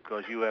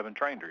because you haven't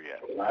trained her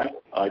yet.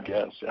 I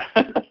guess.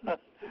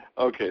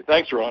 Okay.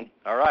 Thanks, Ron.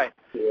 All right.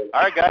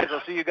 All right, guys.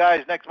 I'll see you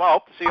guys next month.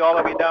 Hope to see all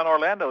of you down in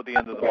Orlando at the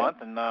end of the month,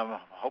 and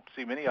hope to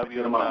see many of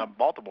you in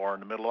Baltimore in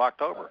the middle of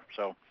October.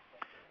 So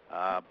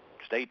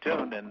stay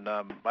tuned. And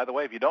by the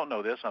way, if you don't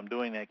know this, I'm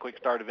doing a quick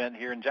start event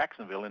here in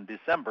Jacksonville in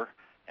December.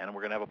 And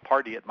we're going to have a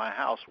party at my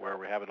house where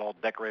we have it all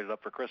decorated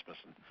up for Christmas.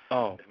 And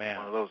oh, man. It's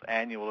one of those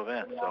annual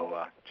events.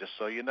 So just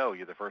so you know,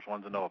 you're the first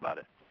ones to know about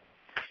it.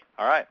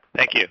 All right.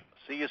 Thank you.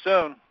 See you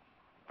soon.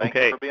 Thank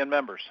you for being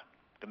members.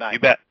 Good night. You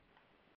bet.